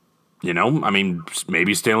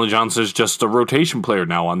 maybe Stanley Johnson's just a rotation player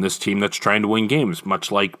now on this team that's trying to win games,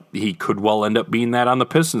 much like he could well end up being that on the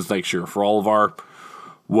Pistons next year. For all of our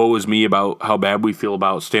woe is me about how bad we feel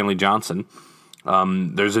about Stanley Johnson,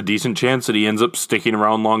 there's a decent chance that he ends up sticking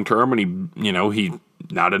around long term, and he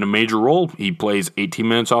not in a major role. He plays 18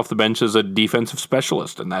 minutes off the bench as a defensive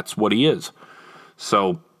specialist, and that's what he is.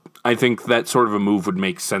 So I think that sort of a move would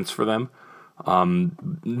make sense for them.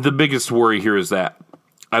 The biggest worry here is that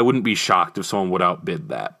I wouldn't be shocked if someone would outbid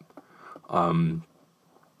that.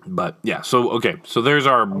 But yeah, so there's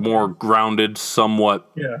our more grounded, somewhat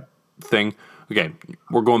thing. Okay,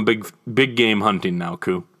 we're going big game hunting now,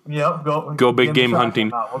 Koo. Yep, go big game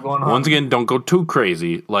hunting. Once again, don't go too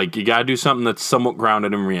crazy. Like, you gotta do something that's somewhat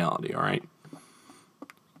grounded in reality. All right.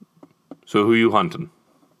 So who you hunting?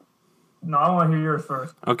 No, I want to hear yours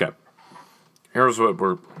first. Okay. Here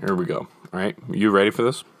we go. All right. You ready for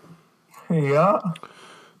this? Yeah.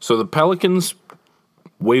 So the Pelicans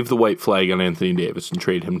wave the white flag on Anthony Davis and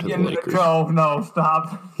trade him to the Lakers. No,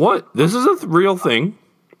 stop. What? This is a real thing.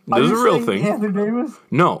 This is a real thing. Anthony Davis?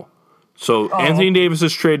 No. So Anthony Davis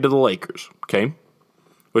is traded to the Lakers, okay?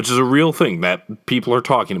 Which is a real thing that people are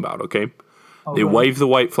talking about, okay? They wave the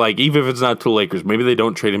white flag, even if it's not to the Lakers. Maybe they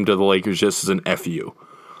don't trade him to the Lakers just as an FU.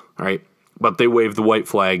 All right? But they wave the white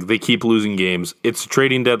flag. They keep losing games. It's a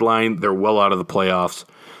trading deadline. They're well out of the playoffs.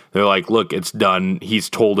 They're like, look, it's done. He's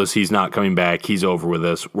told us he's not coming back. He's over with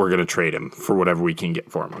us. We're going to trade him for whatever we can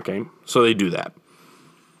get for him, okay? So they do that.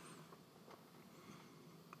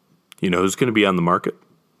 You know who's going to be on the market?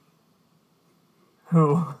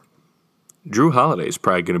 Who? Drew Holiday is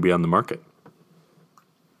probably going to be on the market.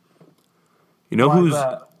 You know who's...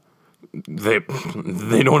 That? They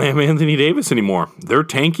don't have Anthony Davis anymore. They're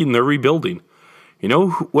tanking. They're rebuilding. You know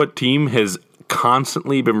what team has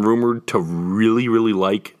constantly been rumored to really, really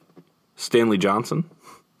like Stanley Johnson?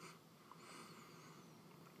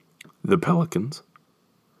 The Pelicans.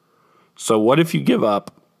 So what if you give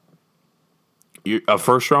up a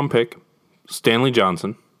first-round pick, Stanley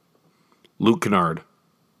Johnson, Luke Kennard,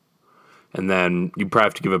 and then you probably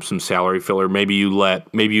have to give up some salary filler. Maybe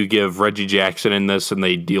you give Reggie Jackson in this and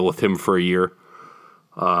they deal with him for a year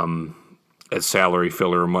as salary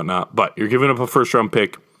filler and whatnot. But you're giving up a first-round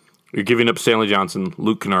pick. You're giving up Stanley Johnson,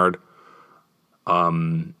 Luke Kennard.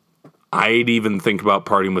 I'd even think about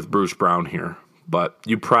parting with Bruce Brown here. But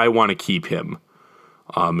you probably want to keep him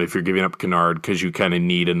if you're giving up Kennard because you kind of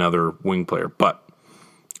need another wing player. But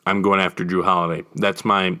I'm going after Drew Holiday. That's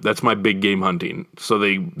my big game hunting. So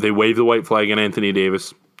they wave the white flag on Anthony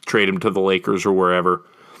Davis, trade him to the Lakers or wherever,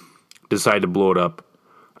 decide to blow it up.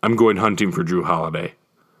 I'm going hunting for Drew Holiday.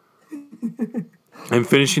 I'm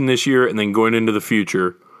finishing this year and then going into the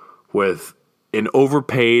future with an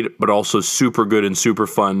overpaid but also super good and super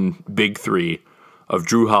fun big three of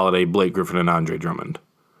Drew Holiday, Blake Griffin, and Andre Drummond.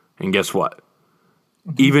 And guess what?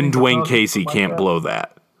 Even Dwayne Casey can't blow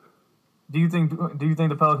that. Do you think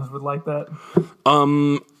the Pelicans would like that?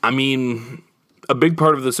 I mean, a big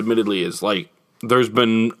part of this, admittedly, is like there's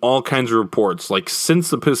been all kinds of reports. Like since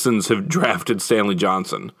the Pistons have drafted Stanley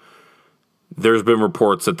Johnson, there's been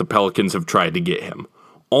reports that the Pelicans have tried to get him.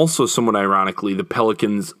 Also, somewhat ironically, the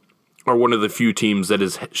Pelicans are one of the few teams that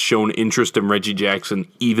has shown interest in Reggie Jackson,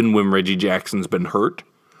 even when Reggie Jackson's been hurt.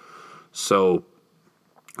 So,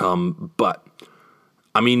 but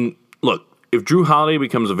I mean, look. If Drew Holiday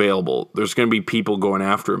becomes available, there's going to be people going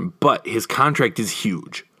after him, but his contract is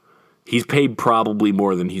huge. He's paid probably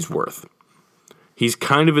more than he's worth. He's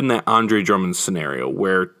kind of in that Andre Drummond scenario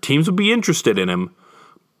where teams would be interested in him,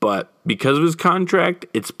 but because of his contract,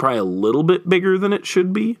 it's probably a little bit bigger than it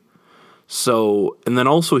should be. So, and then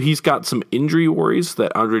also he's got some injury worries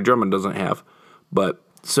that Andre Drummond doesn't have. But,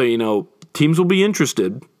 so, you know, teams will be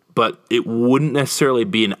interested, but it wouldn't necessarily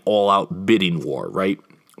be an all-out bidding war, right?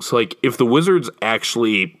 So, like, if the Wizards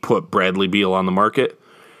actually put Bradley Beal on the market,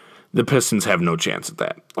 the Pistons have no chance at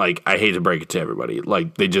that. Like, I hate to break it to everybody.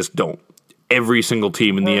 Like, they just don't. Every single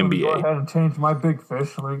team in the NBA. Go ahead and change my big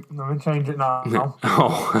fish. Let me change it now.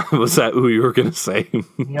 Oh, was that who you were going to say?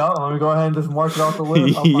 Yeah, let me go ahead and just mark it off the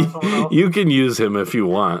list. I'll find someone else. You can use him if you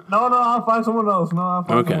want. No, I'll find someone else.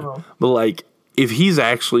 Someone else. But, like, if he's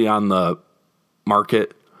actually on the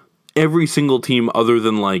market, every single team other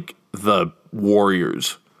than, like, the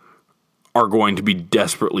Warriors are going to be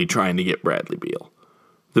desperately trying to get Bradley Beal.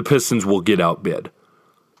 The Pistons will get outbid.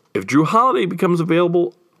 If Drew Holiday becomes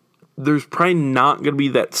available, there's probably not going to be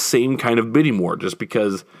that same kind of bidding war just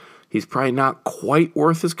because he's probably not quite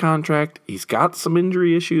worth his contract. He's got some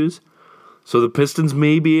injury issues. So the Pistons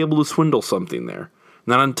may be able to swindle something there.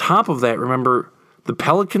 And then on top of that, remember, the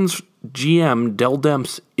Pelicans GM, Dell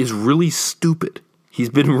Demps, is really stupid. He's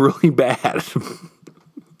been really bad.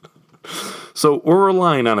 So we're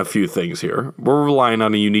relying on a few things here. We're relying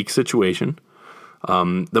on a unique situation.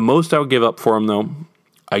 The most I would give up for him, though,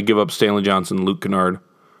 I give up Stanley Johnson, Luke Kennard,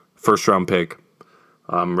 first-round pick.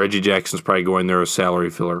 Reggie Jackson's probably going there as salary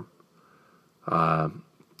filler. And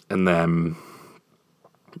then,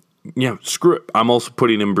 yeah, screw it. I'm also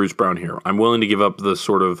putting in Bruce Brown here. I'm willing to give up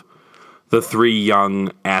the three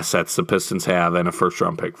young assets the Pistons have and a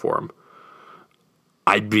first-round pick for him.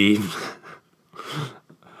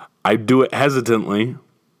 I'd do it hesitantly,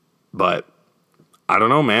 but I don't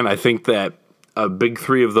know, man. I think that a big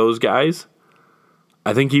three of those guys,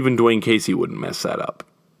 I think even Dwayne Casey wouldn't mess that up.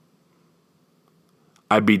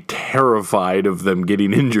 I'd be terrified of them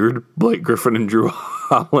getting injured. Blake Griffin and Drew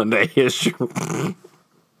Holiday issue.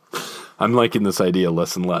 I'm liking this idea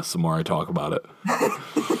less and less the more I talk about it.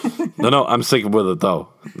 No, I'm sticking with it though.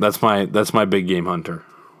 That's my big game hunter.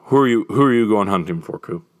 Who are you going hunting for,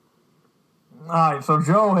 Koo? All right, so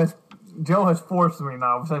Joe has forced me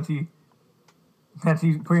now since he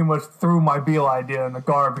pretty much threw my Beal idea in the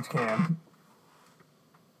garbage can.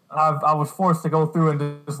 I was forced to go through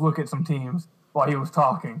and just look at some teams while he was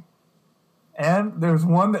talking, and there's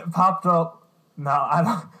one that popped up No,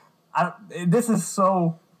 I don't. This is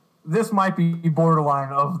so. This might be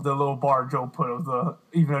borderline of the little bar Joe put of the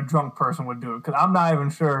even a drunk person would do it, because I'm not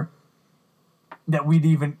even sure that we'd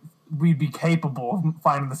be capable of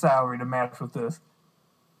finding the salary to match with this.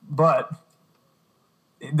 But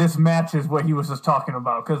this matches what he was just talking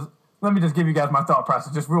about. Because let me just give you guys my thought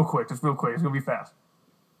process, just real quick. It's gonna be fast.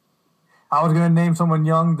 I was gonna name someone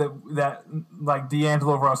young that like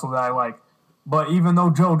D'Angelo Russell that I like, but even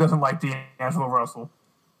though Joe doesn't like D'Angelo Russell,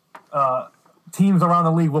 teams around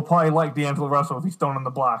the league will probably like D'Angelo Russell if he's thrown on the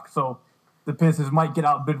block. So the Pistons might get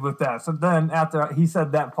outbid with that. So then after he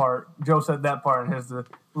said that part, Joe said that part in his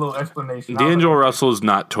little explanation. D'Angelo Russell is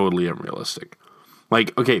not totally unrealistic.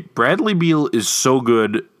 Like, okay, Bradley Beal is so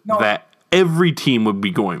good that every team would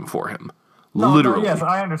be going for him. Literally. Yes,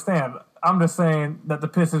 I understand. I'm just saying that the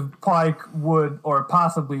Pistons probably would or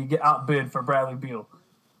possibly get outbid for Bradley Beal.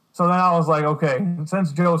 So then I was like, okay,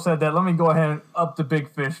 since Joe said that, let me go ahead and up the big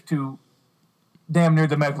fish to damn near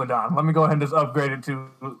the Megalodon. Let me go ahead and just upgrade it to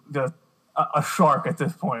a shark at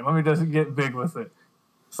this point. Let me just get big with it.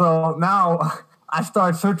 So now I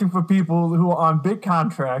start searching for people who are on big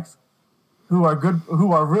contracts, who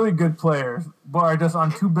are really good players, but are just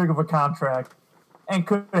on too big of a contract and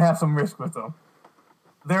could have some risk with them.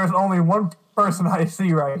 There's only one person I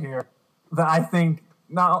see right here that I think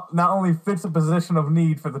not only fits a position of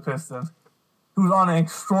need for the Pistons, who's on an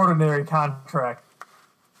extraordinary contract,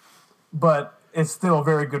 but is still a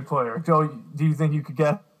very good player. Joe, do you think you could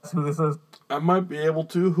guess who this is? I might be able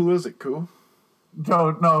to. Who is it, Koo?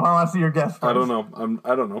 Joe, no, I want to see your guess first. I don't know.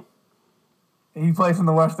 I don't know. He plays in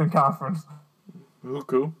the Western Conference. Who,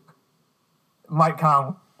 Koo? Mike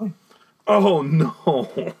Conley. Oh, no.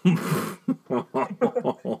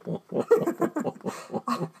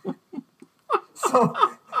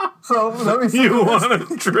 So let me see. You want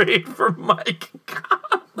to trade for Mike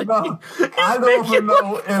Conley? No, I don't even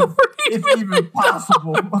know if it's even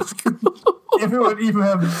possible. If it would even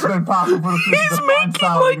have been possible for the Pistons to find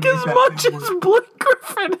salary He's to making make like that as thing much work. as Blake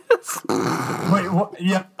Griffin is. Wait, what?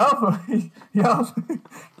 Yeah.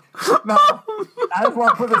 Now, I just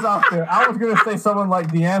want to put this out there. I was going to say someone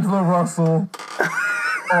like D'Angelo Russell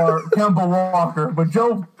or Kemba Walker, but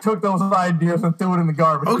Joe took those ideas and threw it in the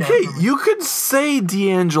garbage can. Okay, you could say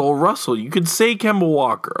D'Angelo Russell. You could say Kemba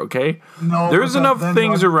Walker, okay? No, there's enough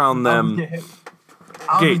things around them.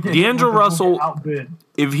 Okay, D'Angelo Russell,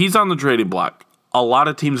 if he's on the trading block, a lot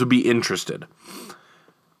of teams would be interested.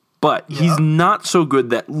 But he's not so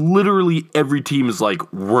good that literally every team is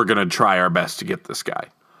like, we're going to try our best to get this guy.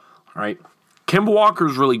 All right? Kemba Walker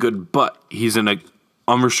is really good, but he's an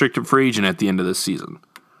unrestricted free agent at the end of this season.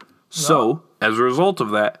 So, as a result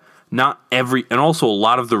of that, not every, and also a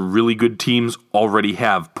lot of the really good teams already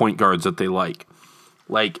have point guards that they like.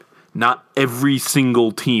 Like, not every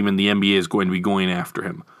single team in the NBA is going to be going after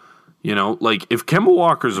him. You know, like, if Kemba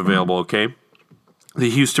Walker's available, okay, the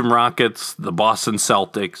Houston Rockets, the Boston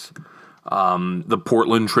Celtics, the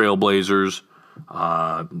Portland Trailblazers,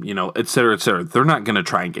 et cetera, they're not going to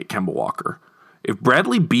try and get Kemba Walker. If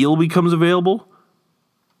Bradley Beal becomes available,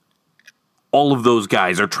 all of those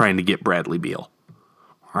guys are trying to get Bradley Beal.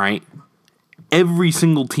 All right? Every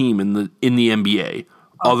single team in the NBA,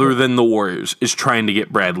 other than the Warriors, is trying to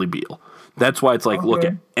get Bradley Beal. That's why it's like, look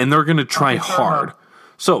at, and they're going to try hard.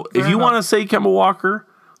 So if you want to say Kemba Walker,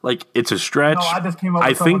 like, it's a stretch. No, I just came up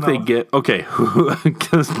with I think they else. get, okay,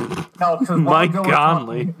 because Mike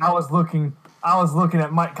Conley. I was looking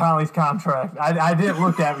at Mike Conley's contract. I didn't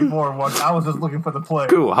look at it before once. I was just looking for the player.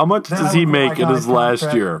 Cool. How much does he make in his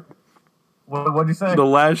last year? What'd you say? The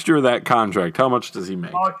last year of that contract, how much does he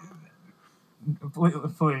make? Oh,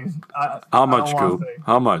 please. How much, Koo?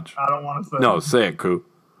 How much? I don't want to say. No, say it, Koo.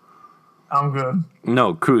 I'm good.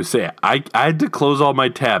 No, Koo, say it. I had to close all my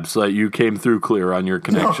tabs so that you came through clear on your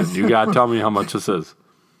connection. You got to tell me how much this is.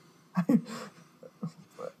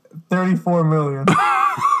 $34 million.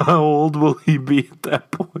 How old will he be at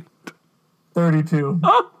that point? 32.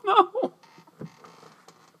 Oh, no.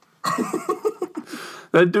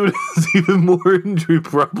 That dude has even more injury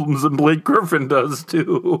problems than Blake Griffin does,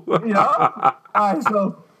 too. Yeah. All right,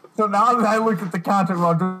 so now that I looked at the contract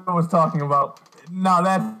while Joe was talking about, no,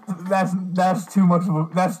 that's too much of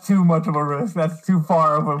a risk. That's too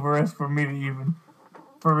far of a risk for me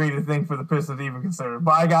to think for the Pistons to even consider.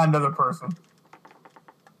 But I got another person.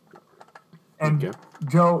 And okay.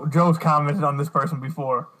 Joe's commented on this person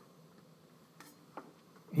before.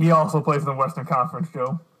 He also plays in the Western Conference,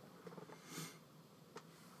 Joe.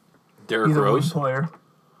 Derrick Rose? He's a wing player.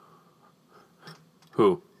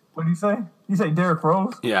 Who? What did you say? You say Derrick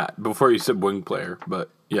Rose? Yeah, before you said wing player, but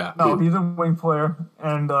yeah. No, he's a wing player,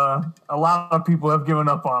 and a lot of people have given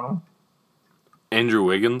up on him. Andrew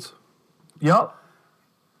Wiggins? Yup.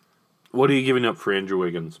 What are you giving up for Andrew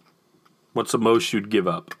Wiggins? What's the most you'd give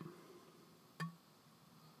up?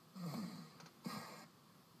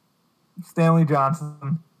 Stanley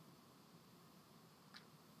Johnson.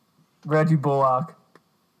 Reggie Bullock.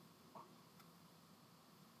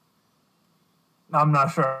 I'm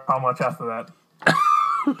not sure how much after that.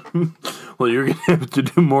 Well, you're going to have to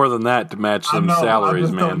do more than that to match some salaries,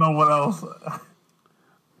 I just don't know what else.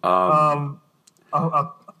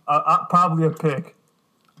 Probably a pick.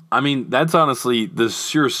 I mean, that's honestly, the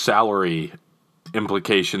sheer salary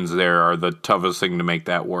implications there are the toughest thing to make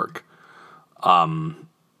that work. You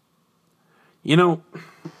know...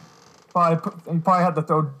 You probably had to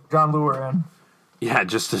throw John Lure in. Yeah,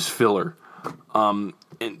 just as filler.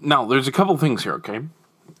 Now, there's a couple things here, okay?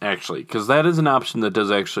 Actually, because that is an option that does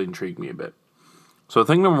actually intrigue me a bit. So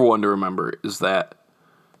thing number one to remember is that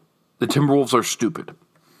the Timberwolves are stupid.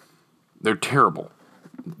 They're terrible.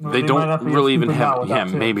 Well, they don't really even have... Yeah,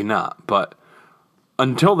 Tibbs. maybe not. But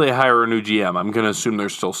until they hire a new GM, I'm going to assume they're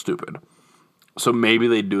still stupid. So maybe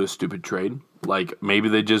they do a stupid trade. Like, maybe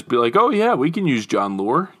they just be like, oh, yeah, we can use John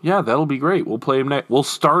Lure. Yeah, that'll be great. We'll play him next. We'll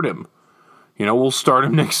start him. You know, we'll start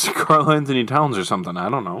him next to Karl-Anthony Towns or something. I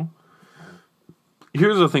don't know.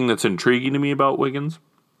 Here's the thing that's intriguing to me about Wiggins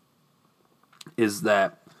is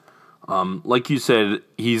that, like you said,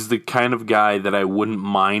 he's the kind of guy that I wouldn't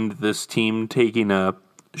mind this team taking a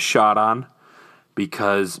shot on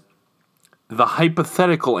because the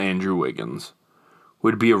hypothetical Andrew Wiggins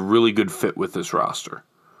would be a really good fit with this roster,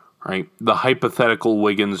 right? The hypothetical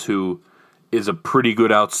Wiggins who is a pretty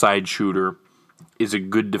good outside shooter, is a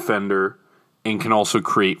good defender, and can also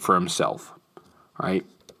create for himself, right?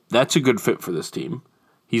 That's a good fit for this team.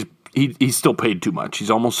 He's still paid too much.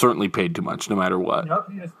 He's almost certainly paid too much, no matter what.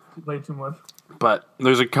 Yep, he has played too much. But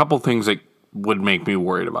there's a couple things that would make me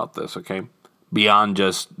worried about this, okay? Beyond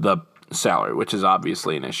just the salary, which is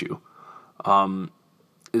obviously an issue.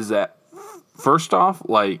 Is that, first off,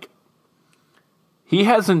 like, he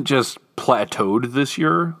hasn't just plateaued this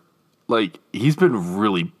year. Like, he's been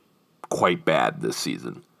really quite bad this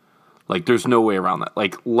season. Like, there's no way around that.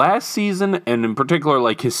 Like, last season, and in particular,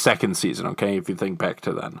 like, his second season, okay, if you think back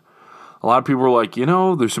to then, a lot of people were like, you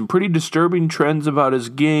know, there's some pretty disturbing trends about his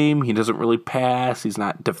game. He doesn't really pass. He's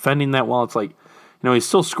not defending that well. It's like, you know, he's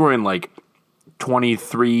still scoring, like,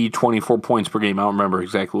 23, 24 points per game. I don't remember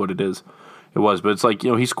exactly what it was, but it's like,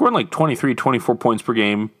 you know, he's scoring, like, 23, 24 points per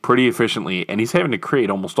game pretty efficiently, and he's having to create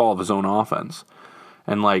almost all of his own offense.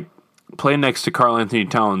 And, like, playing next to Karl-Anthony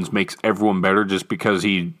Towns makes everyone better just because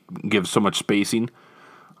he gives so much spacing.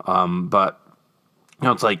 But, you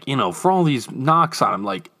know, it's like, you know, for all these knocks on him,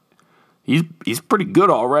 like, he's pretty good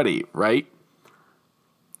already, right?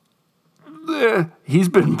 He's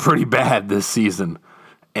been pretty bad this season,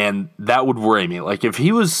 and that would worry me. Like, if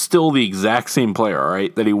he was still the exact same player,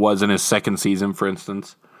 right, that he was in his second season, for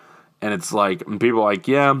instance, and it's like, and people are like,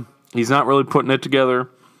 yeah, he's not really putting it together,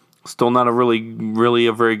 still not a really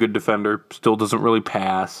a very good defender, still doesn't really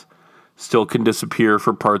pass, still can disappear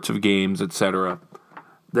for parts of games, etc.,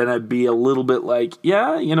 then I'd be a little bit like,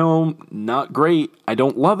 yeah, you know, not great. I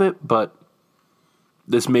don't love it, but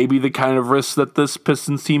this may be the kind of risk that this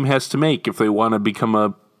Pistons team has to make if they want to become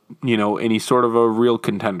a, you know, any sort of a real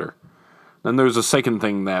contender. Then there's a second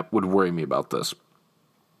thing that would worry me about this.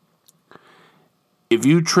 If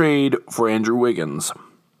you trade for Andrew Wiggins,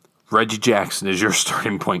 Reggie Jackson is your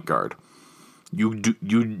starting point guard.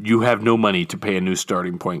 You have no money to pay a new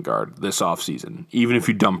starting point guard this offseason, even if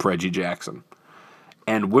you dump Reggie Jackson.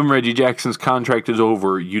 And when Reggie Jackson's contract is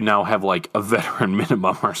over, you now have like a veteran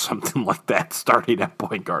minimum or something like that starting at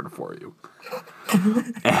point guard for you.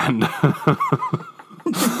 And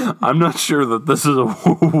I'm not sure that this is a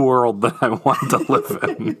world that I want to live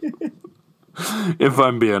in, if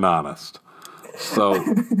I'm being honest. So,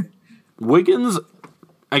 Wiggins,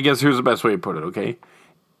 I guess here's the best way to put it, okay?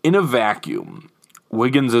 In a vacuum,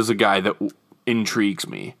 Wiggins is a guy that intrigues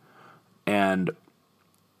me. And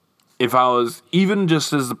if I was, even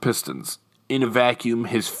just as the Pistons, in a vacuum,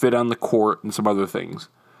 his fit on the court and some other things,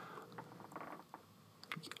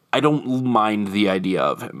 I don't mind the idea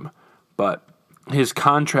of him. But his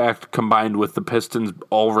contract combined with the Pistons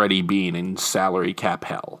already being in salary cap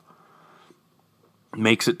hell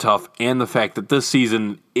makes it tough. And the fact that this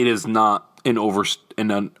season, it is not an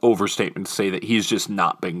overstatement to say that he's just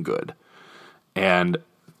not been good. And,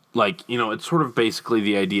 like, you know, it's sort of basically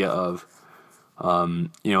the idea of,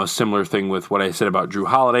 you know, a similar thing with what I said about Drew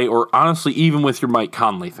Holiday, or honestly, even with your Mike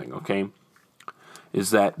Conley thing, okay? Is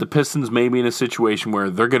that the Pistons may be in a situation where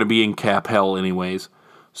they're going to be in cap hell anyways,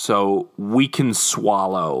 so we can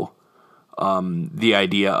swallow the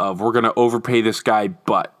idea of we're going to overpay this guy,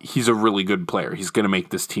 but he's a really good player. He's going to make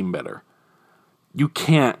this team better. You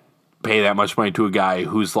can't pay that much money to a guy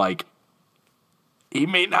who's like, he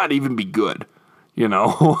may not even be good, you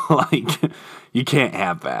know? Like, you can't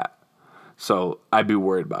have that. So I'd be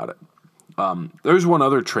worried about it. There's one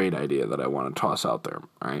other trade idea that I want to toss out there,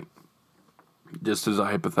 right? Just as a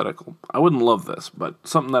hypothetical. I wouldn't love this, but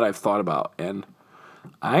something that I've thought about, and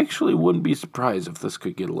I actually wouldn't be surprised if this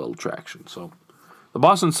could get a little traction. So the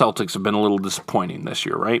Boston Celtics have been a little disappointing this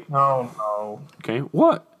year, right? No. Okay,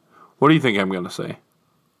 what? What do you think I'm going to say?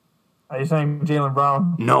 Are you saying Jaylen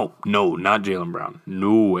Brown? No, not Jaylen Brown.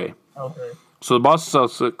 No way. Okay. So the Boston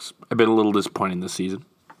Celtics have been a little disappointing this season.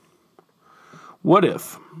 What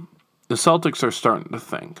if the Celtics are starting to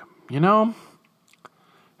think,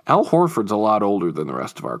 Al Horford's a lot older than the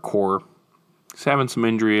rest of our core. He's having some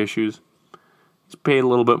injury issues. He's paid a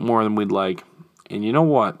little bit more than we'd like. And you know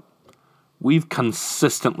what? We've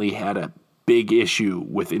consistently had a big issue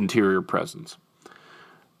with interior presence.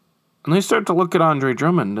 And they start to look at Andre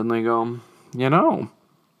Drummond and they go,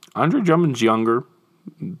 Andre Drummond's younger,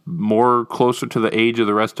 more closer to the age of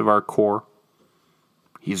the rest of our core.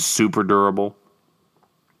 He's super durable.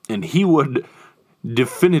 And he would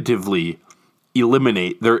definitively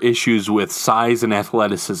eliminate their issues with size and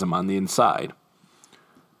athleticism on the inside.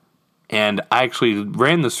 And I actually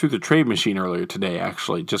ran this through the trade machine earlier today,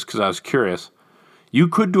 actually, just because I was curious. You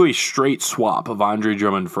could do a straight swap of Andre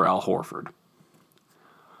Drummond for Al Horford.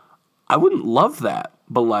 I wouldn't love that,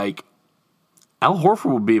 but Al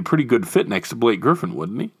Horford would be a pretty good fit next to Blake Griffin,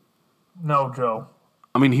 wouldn't he? No, Joe.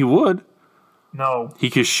 I mean, he would. No. He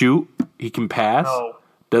can shoot. He can pass. No.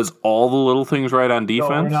 Does all the little things right on No,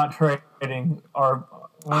 defense. we're not trading our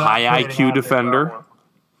high IQ defender.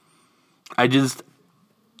 Here's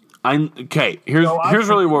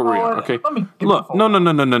really what we're doing. Okay, look, no.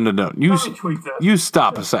 You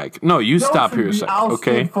stop a sec. No, you stop here a sec.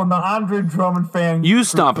 Okay, from the Andre Drummond fan. You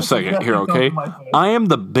stop a second here. Okay, I am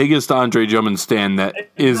the biggest Andre Drummond stan that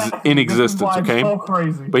is in existence. Okay, so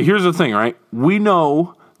crazy. But here's the thing, right? We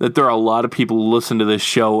know that there are a lot of people who listen to this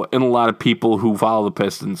show and a lot of people who follow the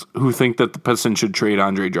Pistons who think that the Pistons should trade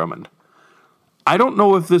Andre Drummond. I don't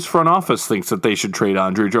know if this front office thinks that they should trade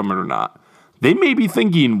Andre Drummond or not. They may be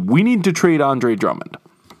thinking, we need to trade Andre Drummond.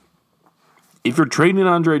 If you're trading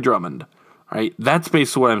Andre Drummond, right, that's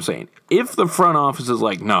basically what I'm saying. If the front office is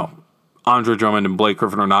like, no, Andre Drummond and Blake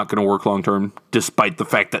Griffin are not going to work long term, despite the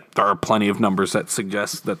fact that there are plenty of numbers that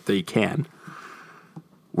suggest that they can,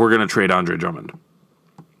 we're going to trade Andre Drummond.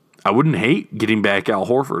 I wouldn't hate getting back Al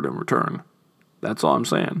Horford in return. That's all I'm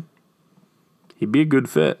saying. He'd be a good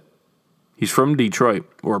fit. He's from Detroit,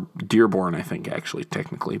 or Dearborn, I think, actually,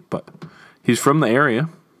 technically, but he's from the area.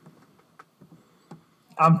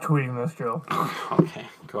 I'm tweeting this, Joe. Okay,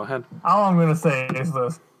 go ahead. All I'm going to say is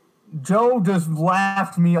this. Joe just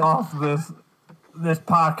laughed me off this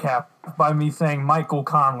podcast by me saying Michael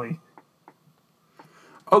Conley.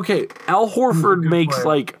 Okay, Al Horford makes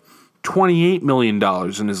player. $28 million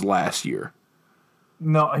in his last year.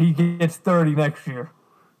 No, he gets 30 next year.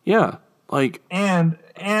 Yeah, And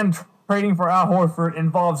trading for Al Horford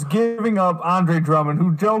involves giving up Andre Drummond,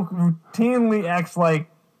 who Joe routinely acts like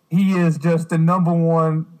he is just the number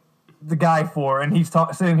one the guy for, and he's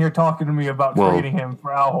sitting here talking to me about trading him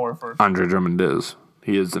for Al Horford. Andre Drummond is.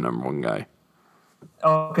 He is the number one guy.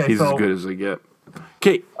 Okay, He's as good as they get.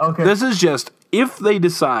 Okay, this is just, if they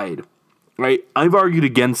decide, right, I've argued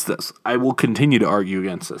against this. I will continue to argue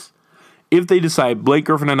against this. If they decide Blake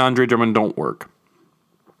Griffin and Andre Drummond don't work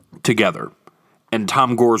together, and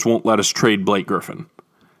Tom Gores won't let us trade Blake Griffin,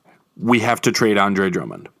 we have to trade Andre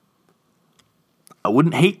Drummond. I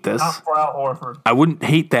wouldn't hate this. Not for Al Horford. I wouldn't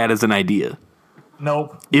hate that as an idea.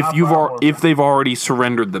 Nope. If they've already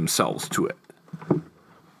surrendered themselves to it.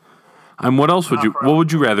 And what else would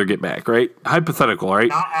you rather get back, right? Hypothetical,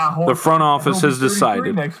 right? The front office has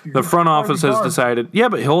decided. The front office has decided. Yeah,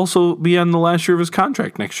 but he'll also be on the last year of his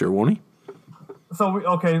contract next year, won't he?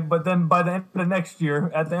 So but then by the end of next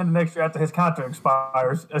year, after his contract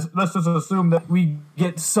expires, let's just assume that we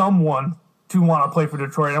get someone to want to play for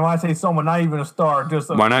Detroit. And when I say someone, not even a star, just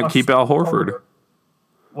why not keep Al Horford?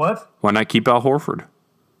 What? Why not keep Al Horford?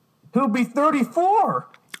 He'll be 34.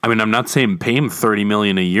 I mean, I'm not saying pay him $30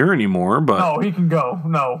 million a year anymore, but no, he can go.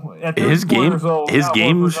 No, at his game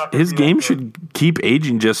should keep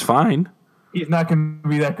aging just fine. He's not going to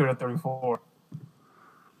be that good at 34.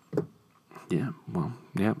 Yeah, well,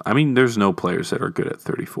 yeah. I mean, there's no players that are good at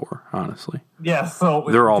 34, honestly. Yeah, so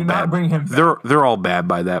they're all bad. Bring him back. They're all bad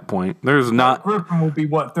by that point. There's not. Griffin will be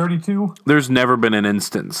 32. There's never been an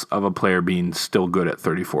instance of a player being still good at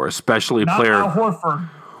 34, especially a not player. Al Horford.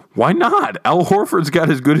 Why not? Al Horford's got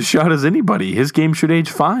as good a shot as anybody. His game should age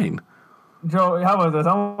fine. Joe, how about this?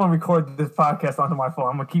 I'm going to record this podcast onto my phone.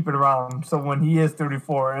 I'm going to keep it around so when he is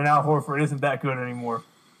 34 and Al Horford isn't that good anymore,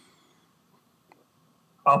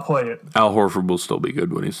 I'll play it. Al Horford will still be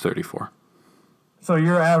good when he's 34. So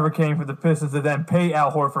you're advocating for the Pistons to then pay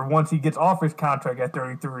Al Horford once he gets off his contract at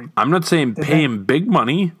 33. I'm not saying pay him big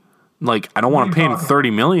money. Like, I don't want to pay him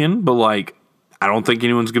 $30 million, but like, I don't think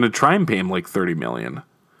anyone's going to try and pay him like $30 million.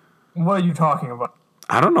 What are you talking about?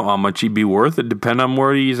 I don't know how much he'd be worth. It depends on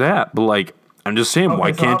where he's at. But like, I'm just saying,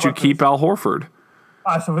 why can't you keep Al Horford?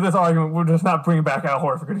 All right, so for this argument, we're just not bringing back Al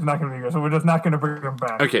Horford because he's not going to be good. So we're just not going to bring him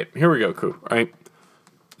back. Okay, here we go, Koo. All right.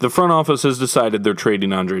 The front office has decided they're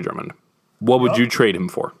trading Andre Drummond. What would you trade him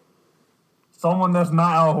for? Someone that's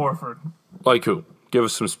not Al Horford. Like who? Give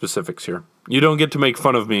us some specifics here. You don't get to make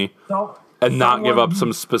fun of me and not give up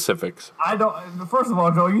some specifics. I don't. First of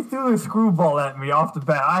all, Joe, you threw a screwball at me off the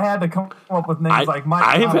bat. I had to come up with names like Mike.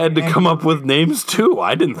 I've had to come up with names too.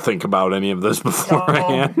 I didn't think about any of this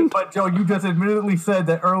beforehand. But Joe, you just admittedly said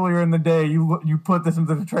that earlier in the day you put this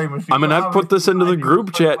into the trade machine. I mean, I've put this into the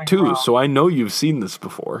group chat too, so I know you've seen this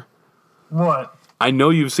before. What? I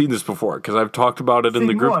know you've seen this before because I've talked about it in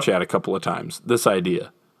the group chat a couple of times. This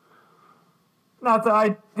idea. Not the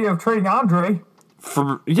idea of trading Andre.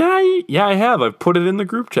 Yeah, I have. I've put it in the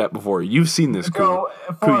group chat before. You've seen this, Koo.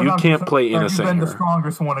 Koo, you can't play innocent You've been here. the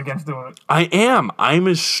strongest one against doing it. I am. I'm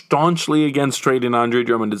as staunchly against trading Andre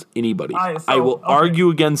Drummond as anybody. I will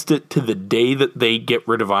argue against it to the day that they get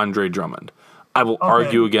rid of Andre Drummond. I will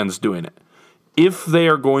argue against doing it. If they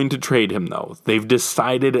are going to trade him, though, they've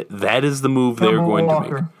decided that is the move they're going to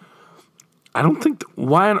make. I don't think...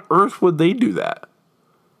 why on earth would they do that?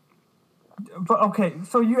 But okay,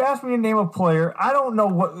 so you asked me to name a player. I don't know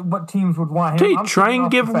what teams would want him. Okay, try and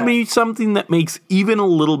give me something that makes even a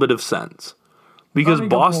little bit of sense. Because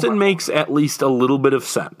Boston makes at least a little bit of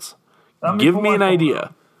sense. Give me an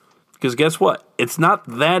idea. Because guess what? It's not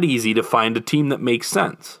that easy to find a team that makes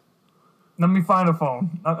sense. Let me find a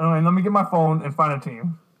phone. Let me get my phone and find a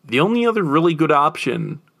team. The only other really good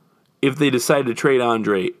option, if they decide to trade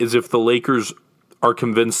Andre, is if the Lakers are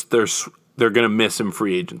convinced they're going to miss him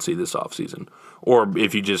free agency this offseason. Or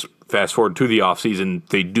if you just fast forward to the offseason,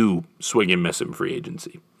 they do swing and miss him free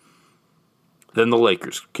agency. Then the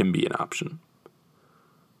Lakers can be an option.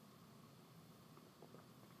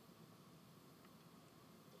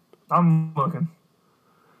 I'm looking.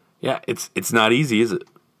 Yeah, it's not easy, is it?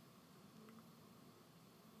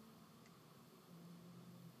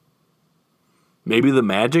 Maybe the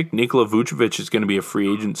Magic. Nikola Vucevic is going to be a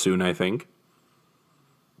free agent soon, I think.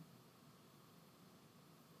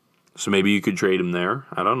 So maybe you could trade him there.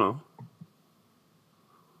 I don't know.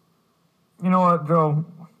 You know what, Joe?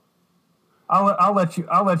 I'll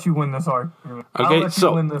let you win this argument. Okay,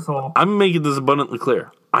 so I'm making this abundantly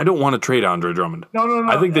clear. I don't want to trade Andre Drummond. No.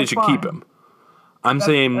 I think they should keep him. I'm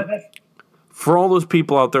saying for all those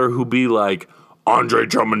people out there who be like, Andre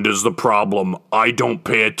Drummond is the problem. I don't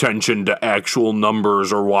pay attention to actual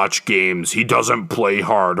numbers or watch games. He doesn't play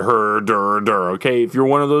hard. Okay, if you're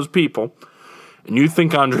one of those people and you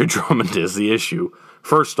think Andre Drummond is the issue,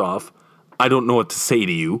 first off, I don't know what to say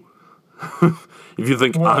to you. If you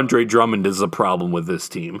think Andre Drummond is the problem with this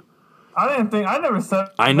team. I never said...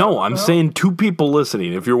 I know, I'm saying two people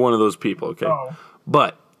listening, if you're one of those people, okay? Oh.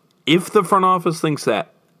 But if the front office thinks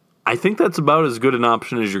that, I think that's about as good an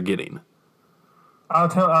option as you're getting. I'll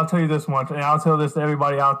tell you this much, and I'll tell this to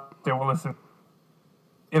everybody out there will listen.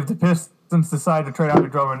 If the Pistons decide to trade Andre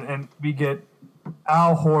Drummond and we get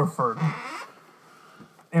Al Horford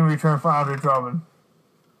in return for Andre Drummond,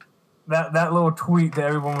 that little tweet that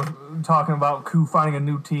everyone was talking about, Koo finding a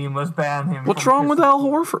new team, let's ban him. What's wrong with Al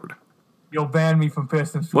Horford? You'll ban me from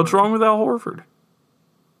Pistons. What's wrong with Al Horford?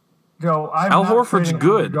 Joe, Al Horford's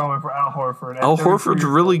good. For Al Horford. Al Horford's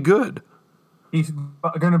really good. He's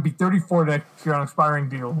going to be 34 next year on an expiring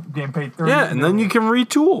deal, getting paid $30 Yeah, and then you can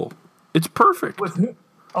retool. It's perfect.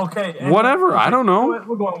 Okay. Whatever. I don't know.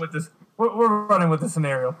 We're going with this. We're running with this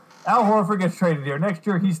scenario. Al Horford gets traded here. Next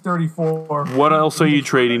year, he's 34. What else are you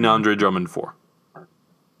trading Andre Drummond for?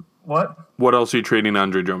 What? What else are you trading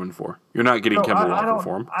Andre Drummond for? You're not getting Kemba Walker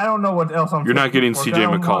for him. I don't know what else I'm You're not getting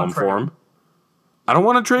CJ McCollum for him. I don't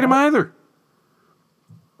want to trade him either.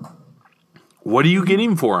 What are you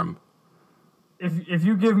getting for him? If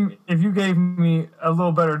you gave me a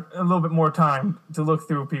little bit more time to look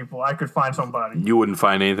through people, I could find somebody. You wouldn't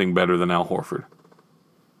find anything better than Al Horford.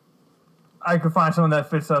 I could find someone that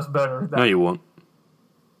fits us better. No, you won't.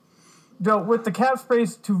 Joe, with the cap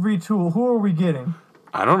space to retool, who are we getting?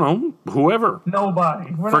 I don't know. Whoever.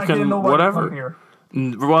 Nobody. We're not getting nobody from here.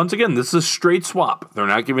 Once again, this is a straight swap. They're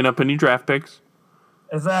not giving up any draft picks.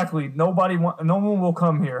 Exactly. No one will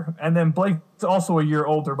come here. And then Blake's also a year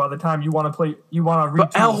older by the time you want to play. You want to reach.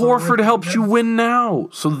 But Al Horford helps you win now.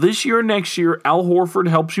 So this year, next year, Al Horford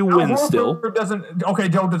helps you win still. Doesn't. Okay,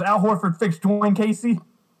 Joe. Does Al Horford fix Dwayne Casey?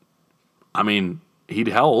 I mean, he'd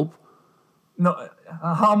help. No.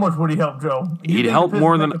 How much would he help, Joe? He'd help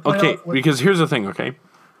more than because here's the thing. Okay,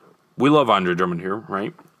 we love Andre Drummond here,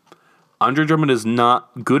 right? Andre Drummond is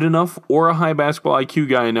not good enough or a high basketball IQ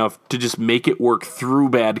guy enough to just make it work through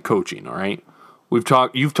bad coaching, all right? You've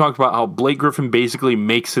talked about how Blake Griffin basically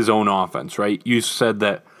makes his own offense, right? You said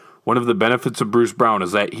that one of the benefits of Bruce Brown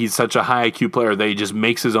is that he's such a high IQ player that he just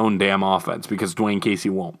makes his own damn offense because Dwayne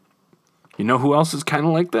Casey won't. You know who else is kind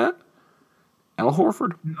of like that? Al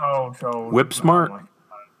Horford. No, Joe. Whip smart.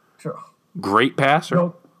 Joe. Great passer.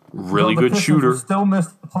 Joe, really the good Pistons shooter. will still miss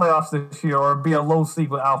the playoffs this year or be a low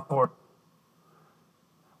seed with Al Horford.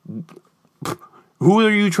 Who are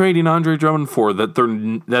you trading Andre Drummond for that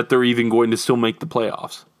they're even going to still make the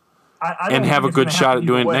playoffs and have a good shot at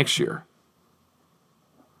doing it next year?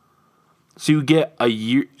 So you get a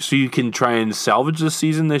year, so you can try and salvage the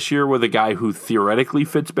season this year with a guy who theoretically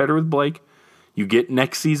fits better with Blake. You get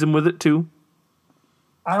next season with it too.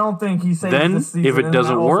 I don't think he saves Then, this season. if it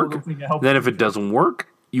doesn't work,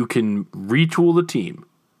 you you can retool the team.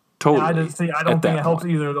 Totally. I don't think it helps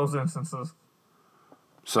either of those instances.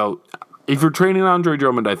 So, if you're trading Andre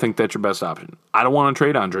Drummond, I think that's your best option. I don't want to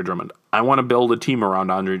trade Andre Drummond. I want to build a team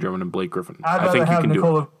around Andre Drummond and Blake Griffin. I think you can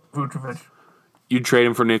do it. Vucevic. You'd trade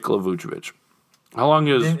him for Nikola Vucevic. How long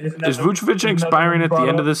is Vucevic expiring at the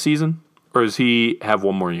end of this season? Or does he have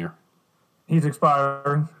one more year? He's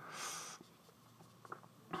expiring.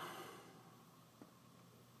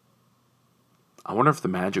 I wonder if the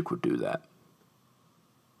Magic would do that.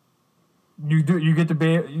 You get to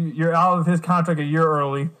be you're out of his contract a year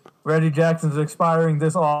early. Reggie Jackson's expiring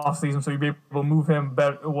this offseason, so you'll be able to move him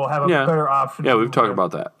better. We'll have a better option. Yeah, we've talked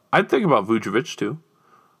about that. I'd think about Vucevic too.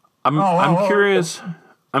 I'm curious.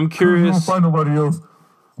 I'm curious. Find nobody else.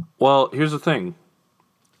 Well, here's the thing.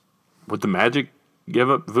 Would the Magic give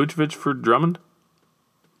up Vucevic for Drummond?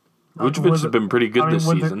 Vucevic has been pretty good this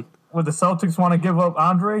season. Would the Celtics want to give up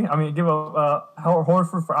Andre? Give up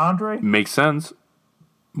Horford for Andre? Makes sense.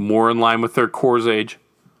 More in line with their core's age.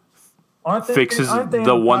 Fixes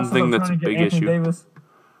the one thing that's a big issue. Davis?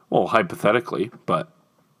 Well, hypothetically, but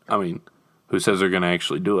who says they're going to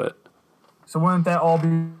actually do it? So wouldn't that all be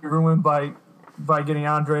ruined by getting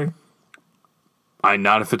Andre?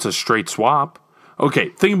 Not if it's a straight swap. Okay,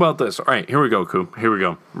 think about this. All right, here we go, Coop. Here we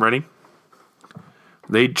go. Ready?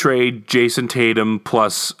 They'd trade Jason Tatum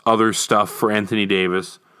plus other stuff for Anthony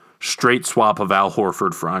Davis. Straight swap of Al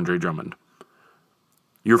Horford for Andre Drummond.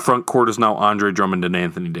 Your front court is now Andre Drummond and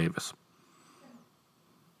Anthony Davis.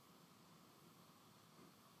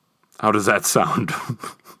 How does that sound?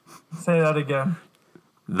 Say that again.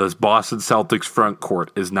 The Boston Celtics front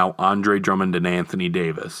court is now Andre Drummond and Anthony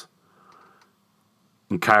Davis.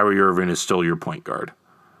 And Kyrie Irving is still your point guard.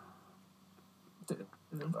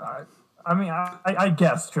 I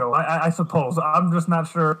guess, Joe. I suppose. I'm just not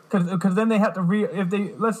sure because then they have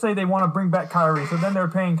to let's say they want to bring back Kyrie, so then they're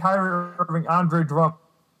paying Kyrie Irving, Andre Drummond,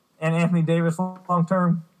 and Anthony Davis long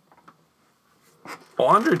term. Well,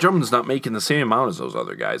 Andre Drummond's not making the same amount as those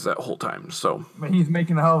other guys that whole time, so. But he's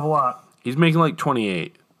making a hell of a lot. He's making like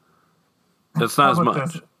 28. That's not as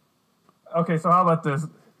much. Okay, so how about this?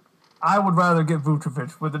 I would rather get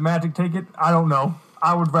Vucevic. Would the Magic take it? I don't know.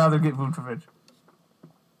 I would rather get Vucevic.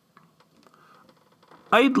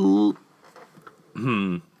 A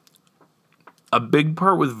big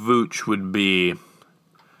part with Vooch would be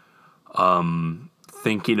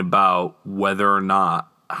thinking about whether or not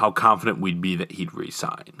how confident we'd be that he'd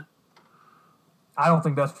resign. I don't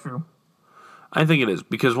think that's true. I think it is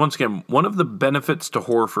because once again, one of the benefits to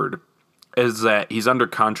Horford is that he's under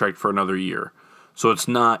contract for another year. So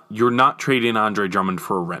you're not trading Andre Drummond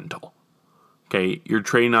for a rental. Okay, you're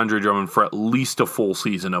trading Andre Drummond for at least a full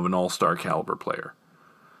season of an all-star caliber player.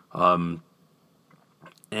 And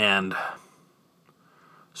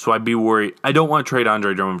so I'd be worried. I don't want to trade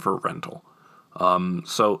Andre Drummond for a rental.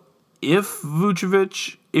 So if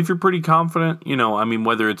Vucevic, if you're pretty confident,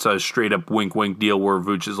 whether it's a straight up wink wink deal where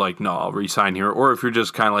Vuce is like, no, I'll re-sign here, or if you're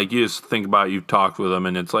just kind of like, you just think about it, you've talked with him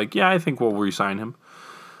and it's like, yeah, I think we'll re-sign him.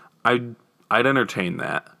 I'd entertain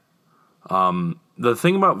that. The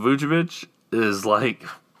thing about Vucevic is like,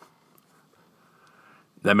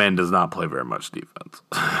 that man does not play very much defense.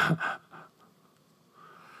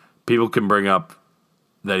 People can bring up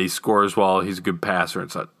that he scores well, he's a good passer,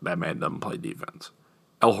 and that man doesn't play defense.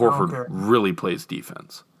 Al Horford really plays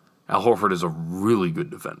defense. Al Horford is a really good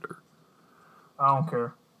defender. I don't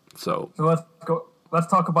care. So So let's go. Let's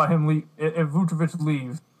talk about him. If Vucevic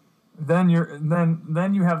leaves, then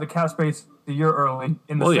you have the cap space a year early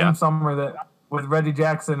in the same summer that with Reggie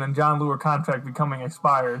Jackson and John Lure contract becoming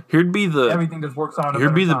expired. Here'd be the everything just works out.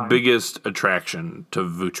 Here'd be the time. biggest attraction to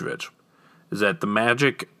Vucevic is that the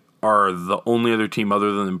Magic are the only other team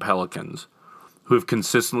other than the Pelicans who have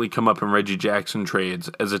consistently come up in Reggie Jackson trades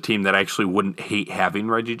as a team that actually wouldn't hate having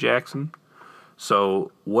Reggie Jackson.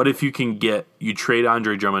 So what if you trade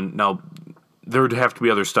Andre Drummond? Now, there would have to be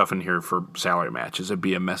other stuff in here for salary matches. It'd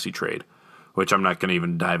be a messy trade, which I'm not going to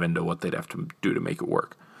even dive into what they'd have to do to make it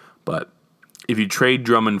work. But if you trade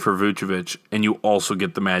Drummond for Vucevic and you also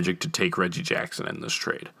get the Magic to take Reggie Jackson in this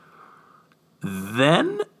trade,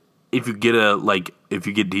 then if you get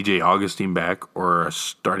DJ Augustine back or a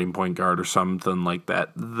starting point guard or something like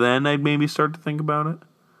that, then I'd maybe start to think about it.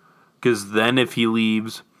 Because then if he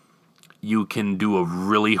leaves, you can do a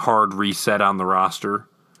really hard reset on the roster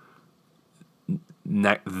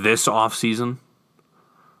this offseason.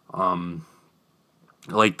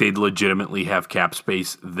 Like they'd legitimately have cap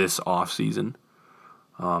space this offseason.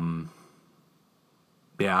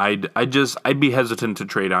 I'd be hesitant to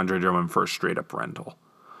trade Andre Drummond for a straight up rental.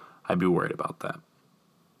 I'd be worried about that.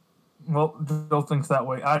 Well, Joe thinks that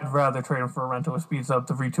way. I'd rather trade him for a rental. It speeds up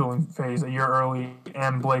the retooling phase a year early,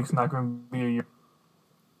 and Blake's not going to be a year.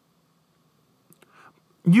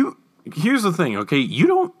 Here's the thing, okay?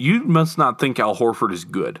 You must not think Al Horford is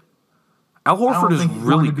good. Al Horford is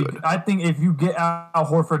really good. I think if you get Al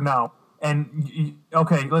Horford now, and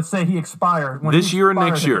let's say he expires this year and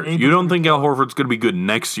next year, you don't think Al Horford's going to be good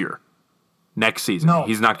next year, next season? No,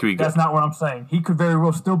 he's not going to be good. That's not what I'm saying. He could very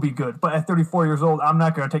well still be good, but at 34 years old, I'm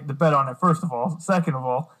not going to take the bet on it. First of all, second of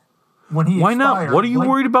all, when he why not? What are you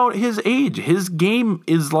worried about his age? His game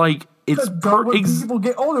is like. When people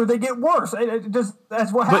get older, they get worse.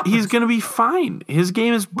 That's what happens. But he's going to be fine. His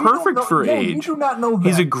game is perfect for age. You do not know that.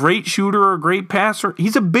 He's a great shooter or a great passer.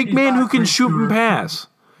 He's a big man who can shoot and pass.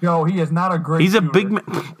 Joe, he is not a great He's shooter. a big man.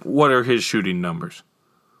 What are his shooting numbers?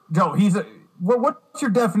 Joe, what's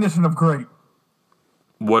your definition of great?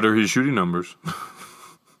 What are his shooting numbers?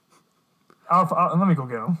 Let me go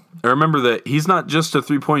get him. I remember that he's not just a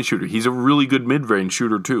three-point shooter. He's a really good mid-range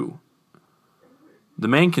shooter, too. The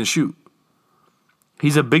man can shoot.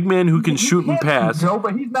 He's a big man who can shoot and pass. Joe,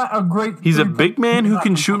 but he's not a great. He's a big man who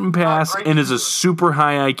can shoot and pass and is a super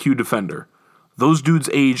high IQ defender. Those dudes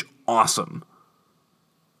age awesome.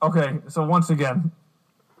 Okay, so once again,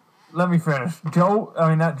 let me finish. Al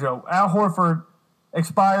Horford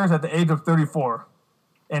expires at the age of 34.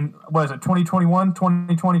 And what is it, 2021?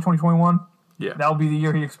 2020, 2021? Yeah. That'll be the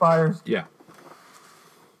year he expires? Yeah.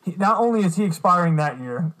 Not only is he expiring that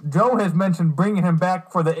year, Joe has mentioned bringing him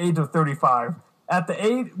back for the age of 35. At the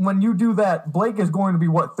age, when you do that, Blake is going to be,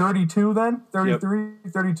 32 then? 33,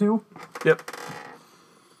 yep. 32? Yep.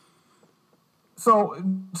 So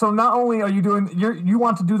not only are you doing, you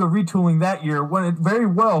want to do the retooling that year, when it very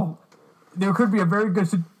well, there could be a very good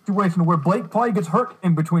situation where Blake probably gets hurt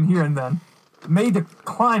in between here and then. May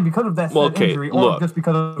decline because of that injury or just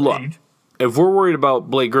because of age. If we're worried about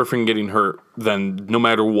Blake Griffin getting hurt, then no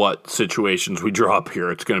matter what situations we draw up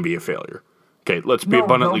here, it's going to be a failure. Okay, let's be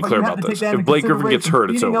abundantly clear about this. If Blake Griffin gets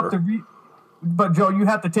hurt, it's over. But Joe, you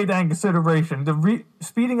have to take that in consideration.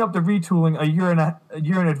 Speeding up the retooling a year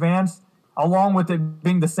in advance, along with it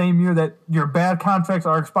being the same year that your bad contracts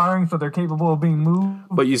are expiring, so they're capable of being moved.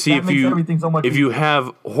 But you see, if you have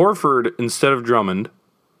Horford instead of Drummond,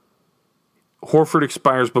 Horford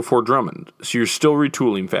expires before Drummond, so you're still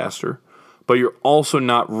retooling faster. But you're also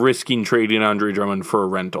not risking trading Andre Drummond for a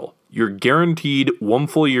rental. You're guaranteed one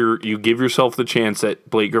full year. You give yourself the chance that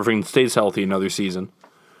Blake Griffin stays healthy another season,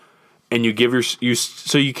 and you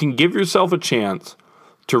can give yourself a chance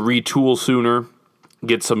to retool sooner,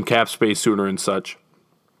 get some cap space sooner and such,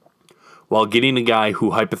 while getting a guy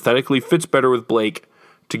who hypothetically fits better with Blake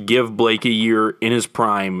to give Blake a year in his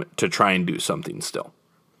prime to try and do something still.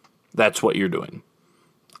 That's what you're doing.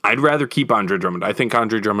 I'd rather keep Andre Drummond. I think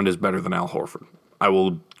Andre Drummond is better than Al Horford. I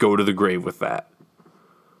will go to the grave with that.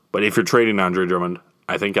 But if you're trading Andre Drummond,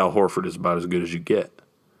 I think Al Horford is about as good as you get.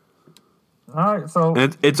 All right, so...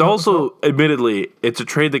 And it's also, admittedly, it's a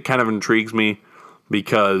trade that kind of intrigues me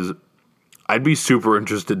because I'd be super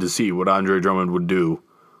interested to see what Andre Drummond would do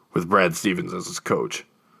with Brad Stevens as his coach.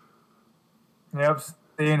 Yep.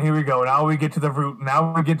 And here we go. Now we get to the root.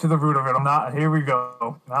 Of it. Here we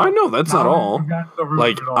go. I know that's not all.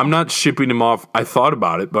 I'm not shipping him off. I thought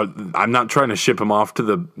about it, but I'm not trying to ship him off to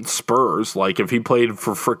the Spurs. Like if he played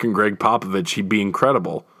for frickin' Greg Popovich, he'd be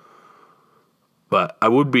incredible. But I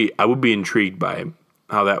would be intrigued by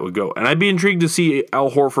how that would go. And I'd be intrigued to see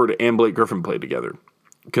Al Horford and Blake Griffin play together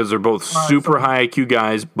because they're both super high IQ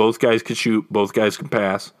guys. Both guys can shoot. Both guys can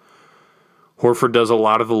pass. Horford does a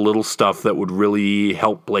lot of the little stuff that would really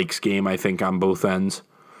help Blake's game, I think, on both ends.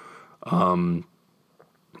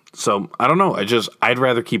 So, I don't know. I'd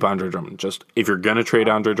rather keep Andre Drummond. Just, if you're going to trade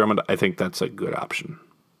Andre Drummond, I think that's a good option.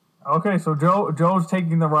 Okay, so Joe's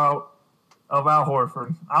taking the route of Al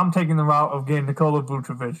Horford. I'm taking the route of getting Nikola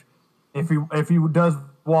Vucevic. If he does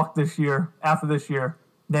walk after this year,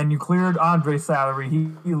 then you cleared Andre's salary.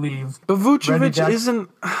 He leaves. But Vucevic isn't...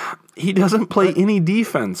 He doesn't play any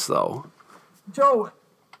defense, though. Joe,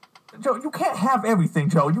 you can't have everything,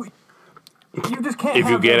 Joe. You just can't. If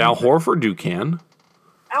you get Al Horford, you can.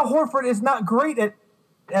 Al Horford is not great at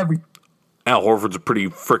everything. Al Horford's a pretty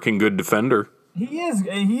freaking good defender. He is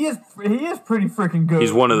pretty freaking good.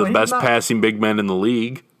 He's one of the best passing big men in the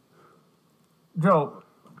league. Joe,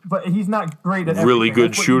 but he's not great at really everything.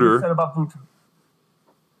 good That's what shooter. you said about Vucevic.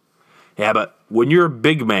 Yeah, but when you're a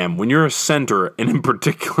big man, when you're a center, and in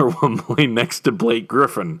particular one playing next to Blake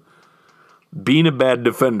Griffin, being a bad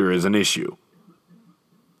defender is an issue.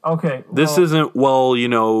 Okay. This isn't,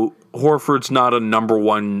 Horford's not a number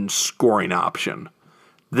one scoring option.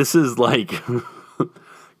 This is like,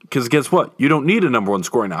 because guess what? You don't need a number one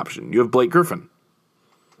scoring option. You have Blake Griffin.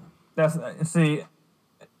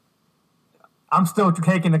 I'm still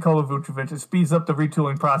taking Nikola Vucevic. It speeds up the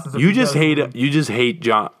retooling process. You just hate Al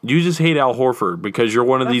Horford because you're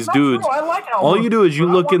one of these dudes. I like Al All Horford. you do is you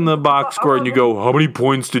look in the box score and you go, how many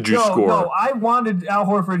points did you score? No, I wanted Al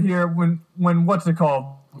Horford here when what's it called?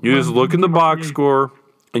 You just look in the box score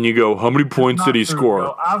and you go, how many points did he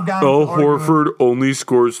score? Al Horford only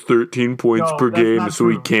scores 13 points per game, so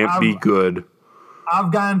he can't be good. I've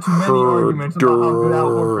gotten too many arguments about how good Al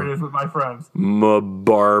Horford is with my friends.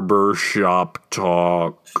 Barber shop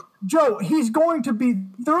talk. Joe, he's going to be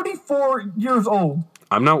 34 years old.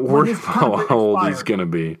 I'm not worried about how old he's going to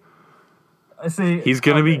be. He's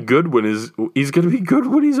going to be good when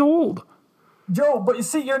he's old. Joe, but you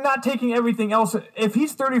see, you're not taking everything else. If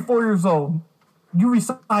he's 34 years old, you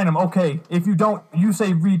resign him. Okay. If you don't, you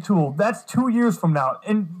say retool. That's 2 years from now.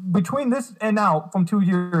 And between this and now, from 2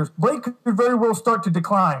 years, Blake could very well start to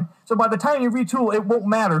decline. So by the time you retool, it won't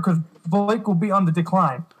matter because Blake will be on the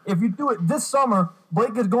decline. If you do it this summer,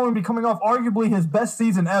 Blake is going to be coming off arguably his best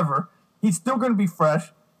season ever. He's still going to be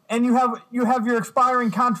fresh. And you have your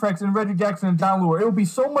expiring contracts in Reggie Jackson and Don Lure. It will be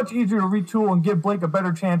so much easier to retool and give Blake a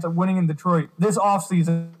better chance of winning in Detroit this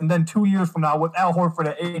offseason than 2 years from now with Al Horford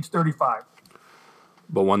at age 35.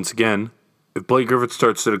 But once again, if Blake Griffin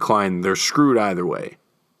starts to decline, they're screwed either way.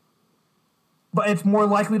 But it's more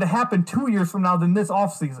likely to happen 2 years from now than this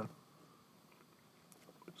offseason.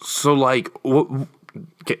 So,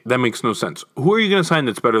 okay, that makes no sense. Who are you going to sign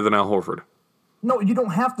that's better than Al Horford? No, you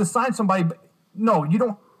don't have to sign somebody. No, you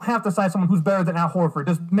don't have to sign someone who's better than Al Horford.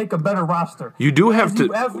 Just make a better roster. You do have to.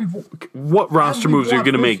 What roster moves are you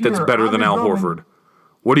going to make that's better than Al Horford?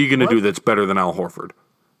 What are you going to do that's better than Al Horford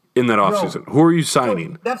in that offseason? Who are you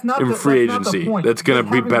signing in free agency that's going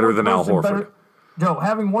to be better than Al Horford? Joe,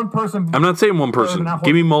 having one person. I'm not saying one person.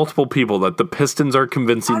 Give me multiple people that the Pistons are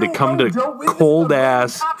convincing to come to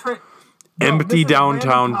cold-ass, empty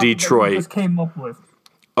downtown Detroit,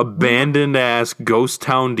 abandoned-ass ghost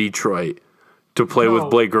town Detroit to play with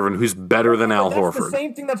Blake Griffin, who's better than Al Horford. That's the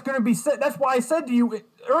same thing that's going to be said. That's why I said to you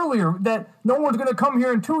earlier that no one's going to come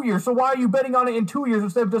here in 2 years. So why are you betting on it in 2 years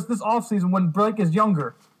instead of just this offseason when Blake is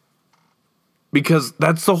younger? Because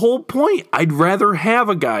that's the whole point. I'd rather have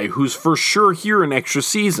a guy who's for sure here an extra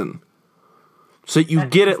season. So that you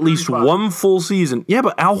get at least one full season. Yeah,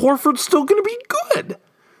 but Al Horford's still going to be good.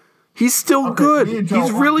 He's still good.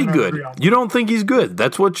 He's really good. You don't think he's good.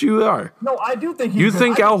 That's what you are. No, I do think he's good. You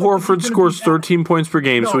think Al Horford scores 13 points per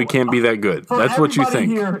game, so he can't be that good. That's what you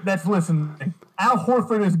think. Here that's listening, Al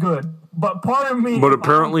Horford is good. But part of me... But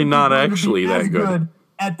apparently not actually that good.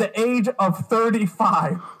 At the age of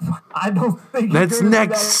 35, I don't think that's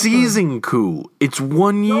next season, Koo. It's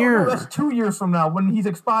 1 year. No, that's 2 years from now when he's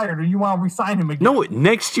expired and you want to re-sign him again. No,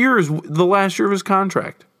 next year is the last year of his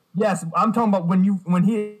contract. Yes, I'm talking about when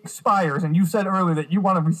he expires, and you said earlier that you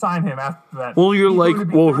want to re-sign him after that. Well, you're like,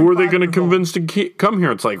 well, who are they going to convince to come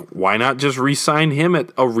here? It's like, why not just re-sign him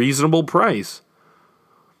at a reasonable price?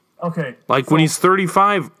 Okay. Like when he's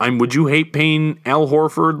 35, would you hate paying Al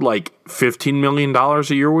Horford like $15 million a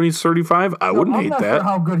year when he's 35? I wouldn't hate that. I'm not sure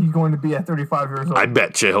how good he's going to be at 35 years old. I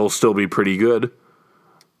bet you he'll still be pretty good.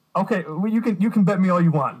 Okay, well, you can bet me all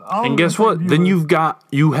you want. And guess what? Then you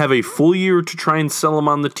have a full year to try and sell him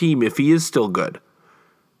on the team if he is still good.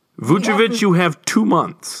 Vucevic, you have 2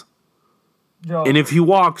 months. Joe, and if he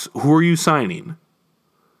walks, who are you signing?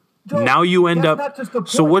 Joe, now you end that's up. not just the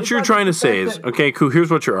So point. what It's you're not trying to just the say fact is, that- okay, cool.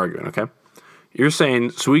 Here's what you're arguing. Okay, you're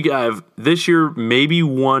saying so we have this year, maybe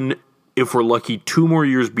one, if we're lucky, 2 more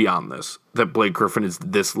years beyond this, that Blake Griffin is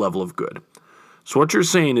this level of good. So what you're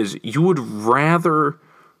saying is you would rather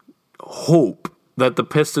hope that the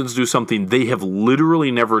Pistons do something they have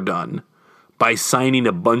literally never done by signing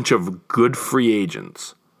a bunch of good free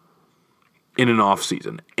agents in an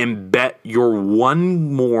offseason and bet your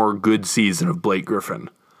one more good season of Blake Griffin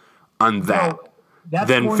on that. Joe, that's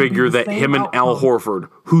Then going to be figure the that same him and Al outcome. Horford,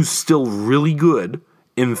 who's still really good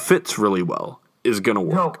and fits really well, is going to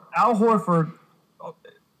work. Joe, Al Horford.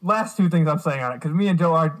 Last 2 things I'm saying on it, because me and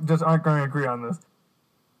Joe aren't going to agree on this.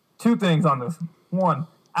 2 things on this. One,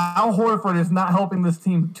 Al Horford is not helping this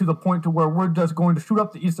team to the point to where we're just going to shoot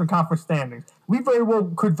up the Eastern Conference standings. We very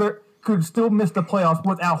well could still miss the playoffs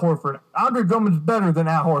with Al Horford. Andre Drummond's better than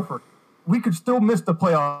Al Horford. We could still miss the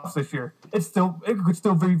playoffs this year. It could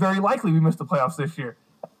still be very likely we miss the playoffs this year.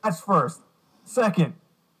 That's first. Second,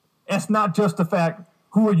 it's not just the fact,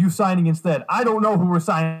 who are you signing instead? I don't know who we're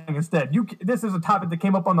signing instead. This is a topic that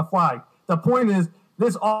came up on the fly. The point is,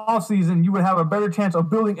 this offseason, you would have a better chance of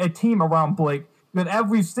building a team around Blake than as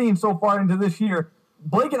we've seen so far into this year.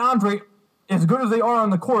 Blake and Andre, as good as they are on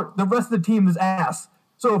the court, the rest of the team is ass.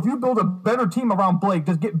 So if you build a better team around Blake,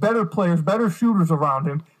 just get better players, better shooters around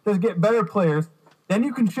him, just get better players, then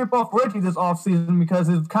you can ship off Reggie this offseason because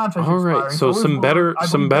his contract is All right, expiring. so some better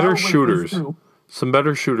shooters. Too. Some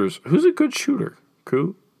better shooters. Who's a good shooter?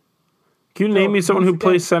 Koo? Can you name me someone who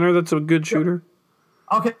plays center that's a good shooter?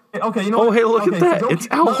 Okay, you know Oh, what? hey, look at that. so It's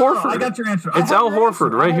Al Horford. I got your answer. It's Al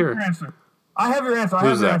Horford right here. I have your answer.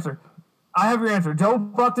 Who's that? I have your answer. Joe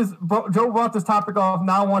brought this topic off.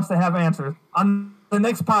 Now wants to have answers. On the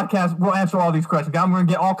next podcast, we'll answer all these questions. I'm going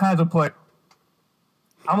to get all kinds of play.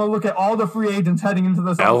 I'm going to look at all the free agents heading into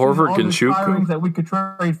this. Al offseason, Horford all can the shoot, firings Koo? that we could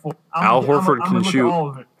trade for. Al Horford can shoot. All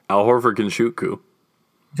of it. Al Horford can shoot, Koo.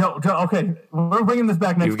 Joe, okay, we're bringing this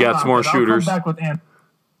back next. You've got some more shooters. I'll come back with answers.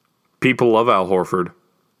 People love Al Horford.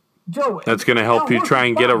 Joe, That's gonna help Al you try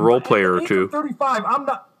and get a Horford's role fine, player but or at two. age of 35, I'm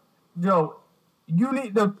not. Joe, you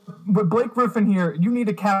need to with Blake Griffin here. You need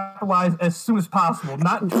to capitalize as soon as possible.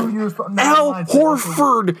 Not 2 years from now. Al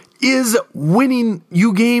Horford is winning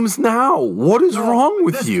you games now. What is wrong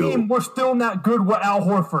with this you? Team, we're still not good with Al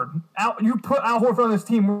Horford. You put Al Horford on this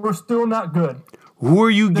team, we're still not good. Who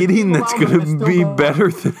are you getting team that's around him going is to still be garbage.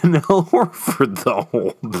 better than Al Horford,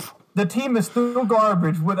 though? The team is still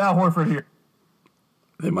garbage with Al Horford here.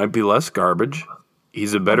 They might be less garbage.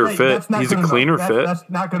 He's a better Hey, fit. that's not He's good a enough. cleaner fit. That's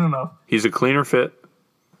not good enough. He's a cleaner fit.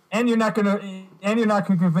 And you're not gonna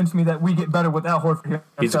convince me that we get better with Al Horford here.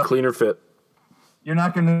 He's a cleaner fit. You're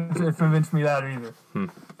not gonna convince me that either.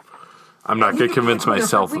 I'm not going to convince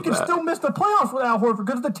myself we of can that. still miss the playoffs with Al Horford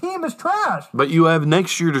because the team is trash. But you have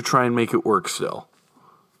next year to try and make it work still.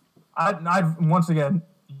 I once again,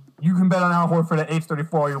 you can bet on Al Horford at age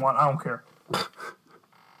 34 all you want. I don't care.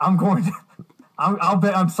 I'm going to. I'll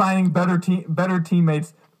bet I'm signing better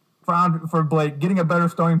teammates for Blake, getting a better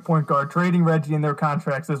starting point guard, trading Reggie in their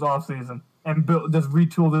contracts this offseason, and just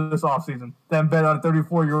retool this offseason. Then bet on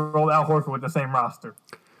 34-year-old Al Horford with the same roster.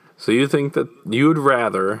 So you think that you would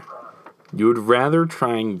rather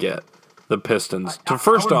try and get the Pistons to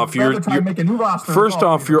first off you're make a new roster. first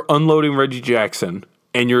off you're unloading Reggie Jackson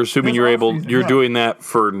and you're assuming This you're offseason, you're yeah. doing that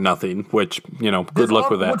for nothing, which good luck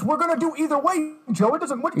with that. Which we're gonna do either way, Joe. It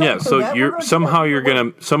doesn't. Yeah, so somehow you're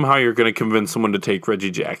gonna convince someone to take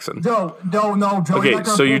Reggie Jackson. Joe, no, Joe. Okay,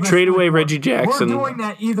 so you trade away Reggie Jackson. We're doing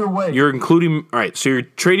that either way. You're including all right. So you're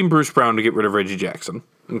trading Bruce Brown to get rid of Reggie Jackson.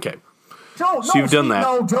 Okay. Joe, So you've done that.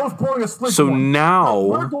 No, Joe's pulling a slick So one.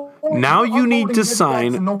 now you need to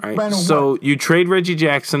sign. No All right, matter so what. you trade Reggie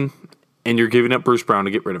Jackson, and you're giving up Bruce Brown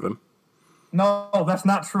to get rid of him. No, that's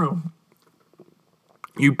not true.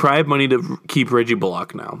 You probably have money to keep Reggie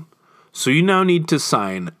Bullock now. So you now need to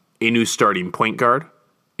sign a new starting point guard,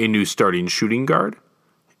 a new starting shooting guard,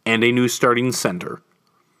 and a new starting center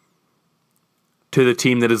to the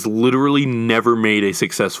team that has literally never made a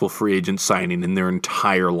successful free agent signing in their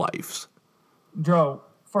entire lives. Joe,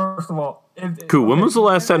 first of all, Cool. When was the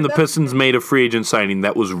last time the Pistons made a free agent signing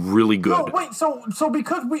that was really good? No, wait. So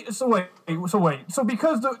because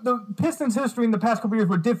the Pistons' history in the past couple years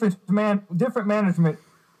with different management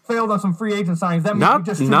failed on some free agent signings. That means we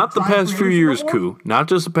just Not the shouldn't past try few free years, agents no more? Koo. Not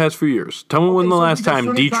just the past few years. Tell me when the so we last just time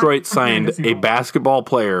shouldn't try Detroit free signed agency a no more. basketball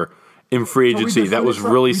player in free So we agency just that was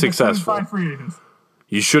shouldn't really we just shouldn't successful. sign free agents.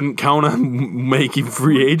 You shouldn't count on making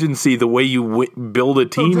free agency the way you build a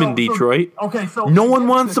team Joe, in Detroit. so No one against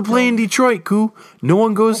wants to this, play Joe, in Detroit, Koo. No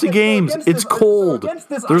one goes to Okay, so games. against It's this- so cold. against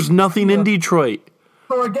this There's nothing in idea- Detroit.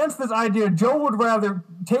 So against this idea, Joe would rather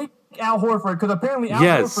take Al Horford because apparently Al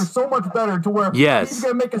Yes. Horford's so much better to where Yes. he's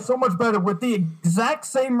going to make it so much better with the exact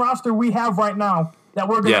same roster we have right now that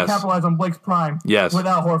we're going to Yes. capitalize on Blake's prime Yes. with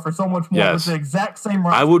Al Horford so much more Yes. with the exact same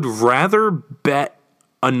roster. I would rather bet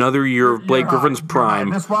another year of Blake You're right. Griffin's You're prime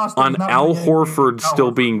right. This roster is on not Al really anything Horford with Al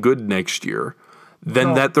still Horford. being good next year than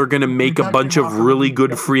No. that they're going to make a Exactly bunch of Horford. really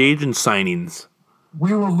good free agent signings.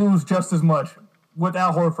 We will lose just as much with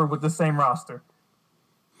Al Horford with the same roster.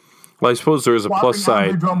 Well, I suppose there is a plus Swapping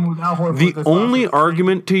Andre side. Drummond with Al Horford The with this only roster.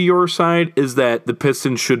 argument to your side is that the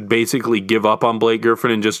Pistons should basically give up on Blake Griffin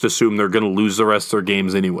and just assume they're going to lose the rest of their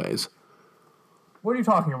games anyways. What are you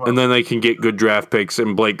talking about? And then they can get good draft picks,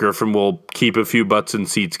 and Blake Griffin will keep a few butts in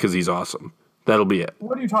seats because he's awesome. That'll be it.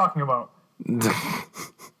 What are you talking about?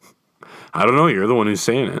 I don't know. You're the one who's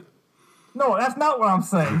saying it. No, that's not what I'm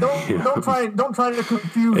saying. Don't try to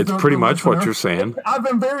confuse. It's pretty much what you're saying. I've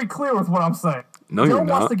been very clear with what I'm saying. No, Joe you're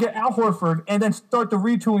wants not. to get Al Horford and then start the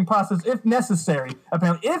retooling process if necessary.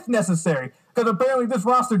 Apparently, if necessary, because apparently this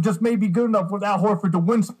roster just may be good enough with Al Horford to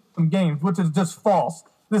win some games, which is just false.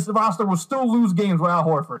 This roster will still lose games with Al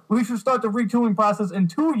Horford. We should start the retooling process in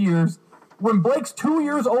 2 years when Blake's 2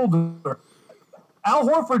 years older. Al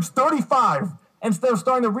Horford's 35. Instead of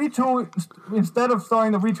starting the retooling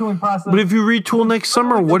process. But if you retool next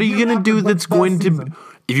summer, what are you going to do that's going to...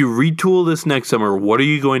 If you retool this next summer, what are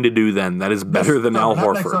you going to do then that is better than Al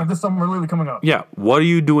Not next Horford? summer, this summer literally coming up. Yeah, what are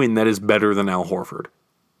you doing that is better than Al Horford?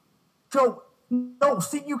 Joe, no,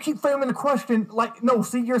 see, you keep framing the question like, no,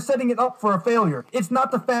 see, you're setting it up for a failure. It's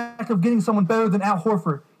not the fact of getting someone better than Al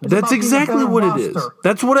Horford. It's That's about being a exactly better what it is. roster.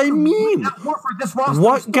 That's what I mean. Al Horford, this roster is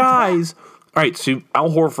What still guys... All right, so Al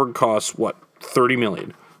Horford costs, what, $30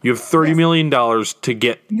 million? You have $30 million to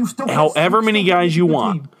get You still- however you many still guys need you a good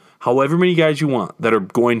want. team. However many guys you want that are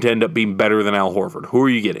going to end up being better than Al Horford. Who are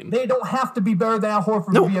you getting? They don't have to be better than Al Horford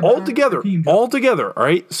to No, be a better altogether. team. Joe. Altogether, all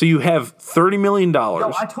right? So you have $30 million.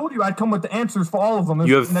 No, I told you I'd come with the answers for all of them.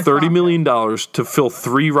 You have next $30 podcast. million to fill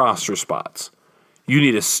 3 roster spots. You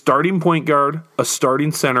need a starting point guard, a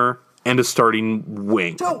starting center, and a starting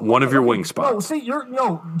wing. Joe, One of your wing No, spots. see,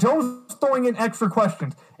 Joe's throwing in extra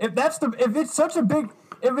questions. If it's such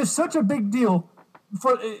a big deal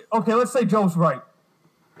for okay, let's say Joe's right.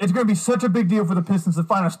 It's going to be such a big deal for the Pistons to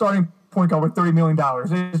find a starting point guard with $30 million.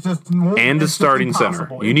 It's just And a it's just starting center.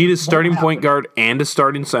 impossible. You It need a just starting won't point happen. guard and a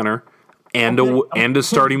starting center and Okay. a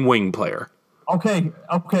starting wing player. Okay.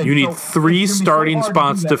 You need so 3 it's gonna be so starting hard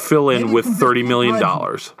spots do to that. fill Then in you with can just $30 keep million.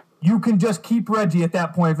 Reggie. You can just keep Reggie at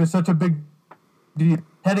that point if it's such a big deal.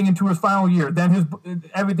 Heading into his final year, then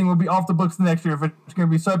everything will be off the books the next year if it's going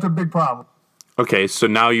to be such a big problem. Okay, so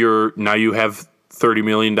now you have $30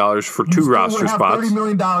 million for 2 You still roster would have spots. $30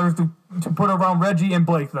 million to put around Reggie and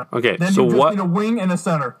Blake then. Okay, Then so you just what- need a wing and a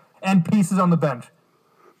center and pieces on the bench.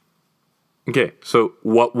 Okay, so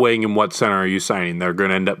what wing and what center are you signing? They're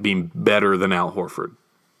going to end up being better than Al Horford.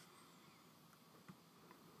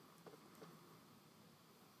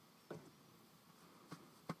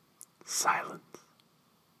 Silence.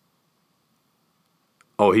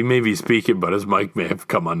 Oh, he may be speaking, but his mic may have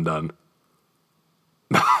come undone.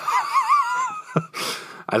 I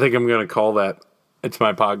think I'm going to call that. It's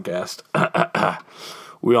my podcast.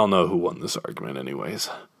 We all know who won this argument, anyways.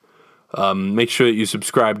 Make sure that you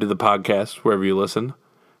subscribe to the podcast wherever you listen.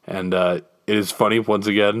 And it is funny, once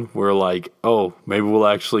again, we're like, oh, maybe we'll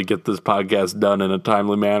actually get this podcast done in a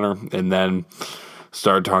timely manner and then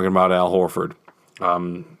start talking about Al Horford.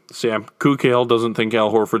 Sam, Kukiel doesn't think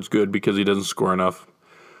Al Horford's good because he doesn't score enough.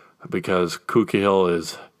 Because Kukiel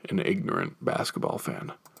is an ignorant basketball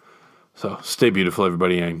fan. So stay beautiful,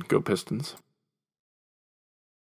 everybody, and go Pistons.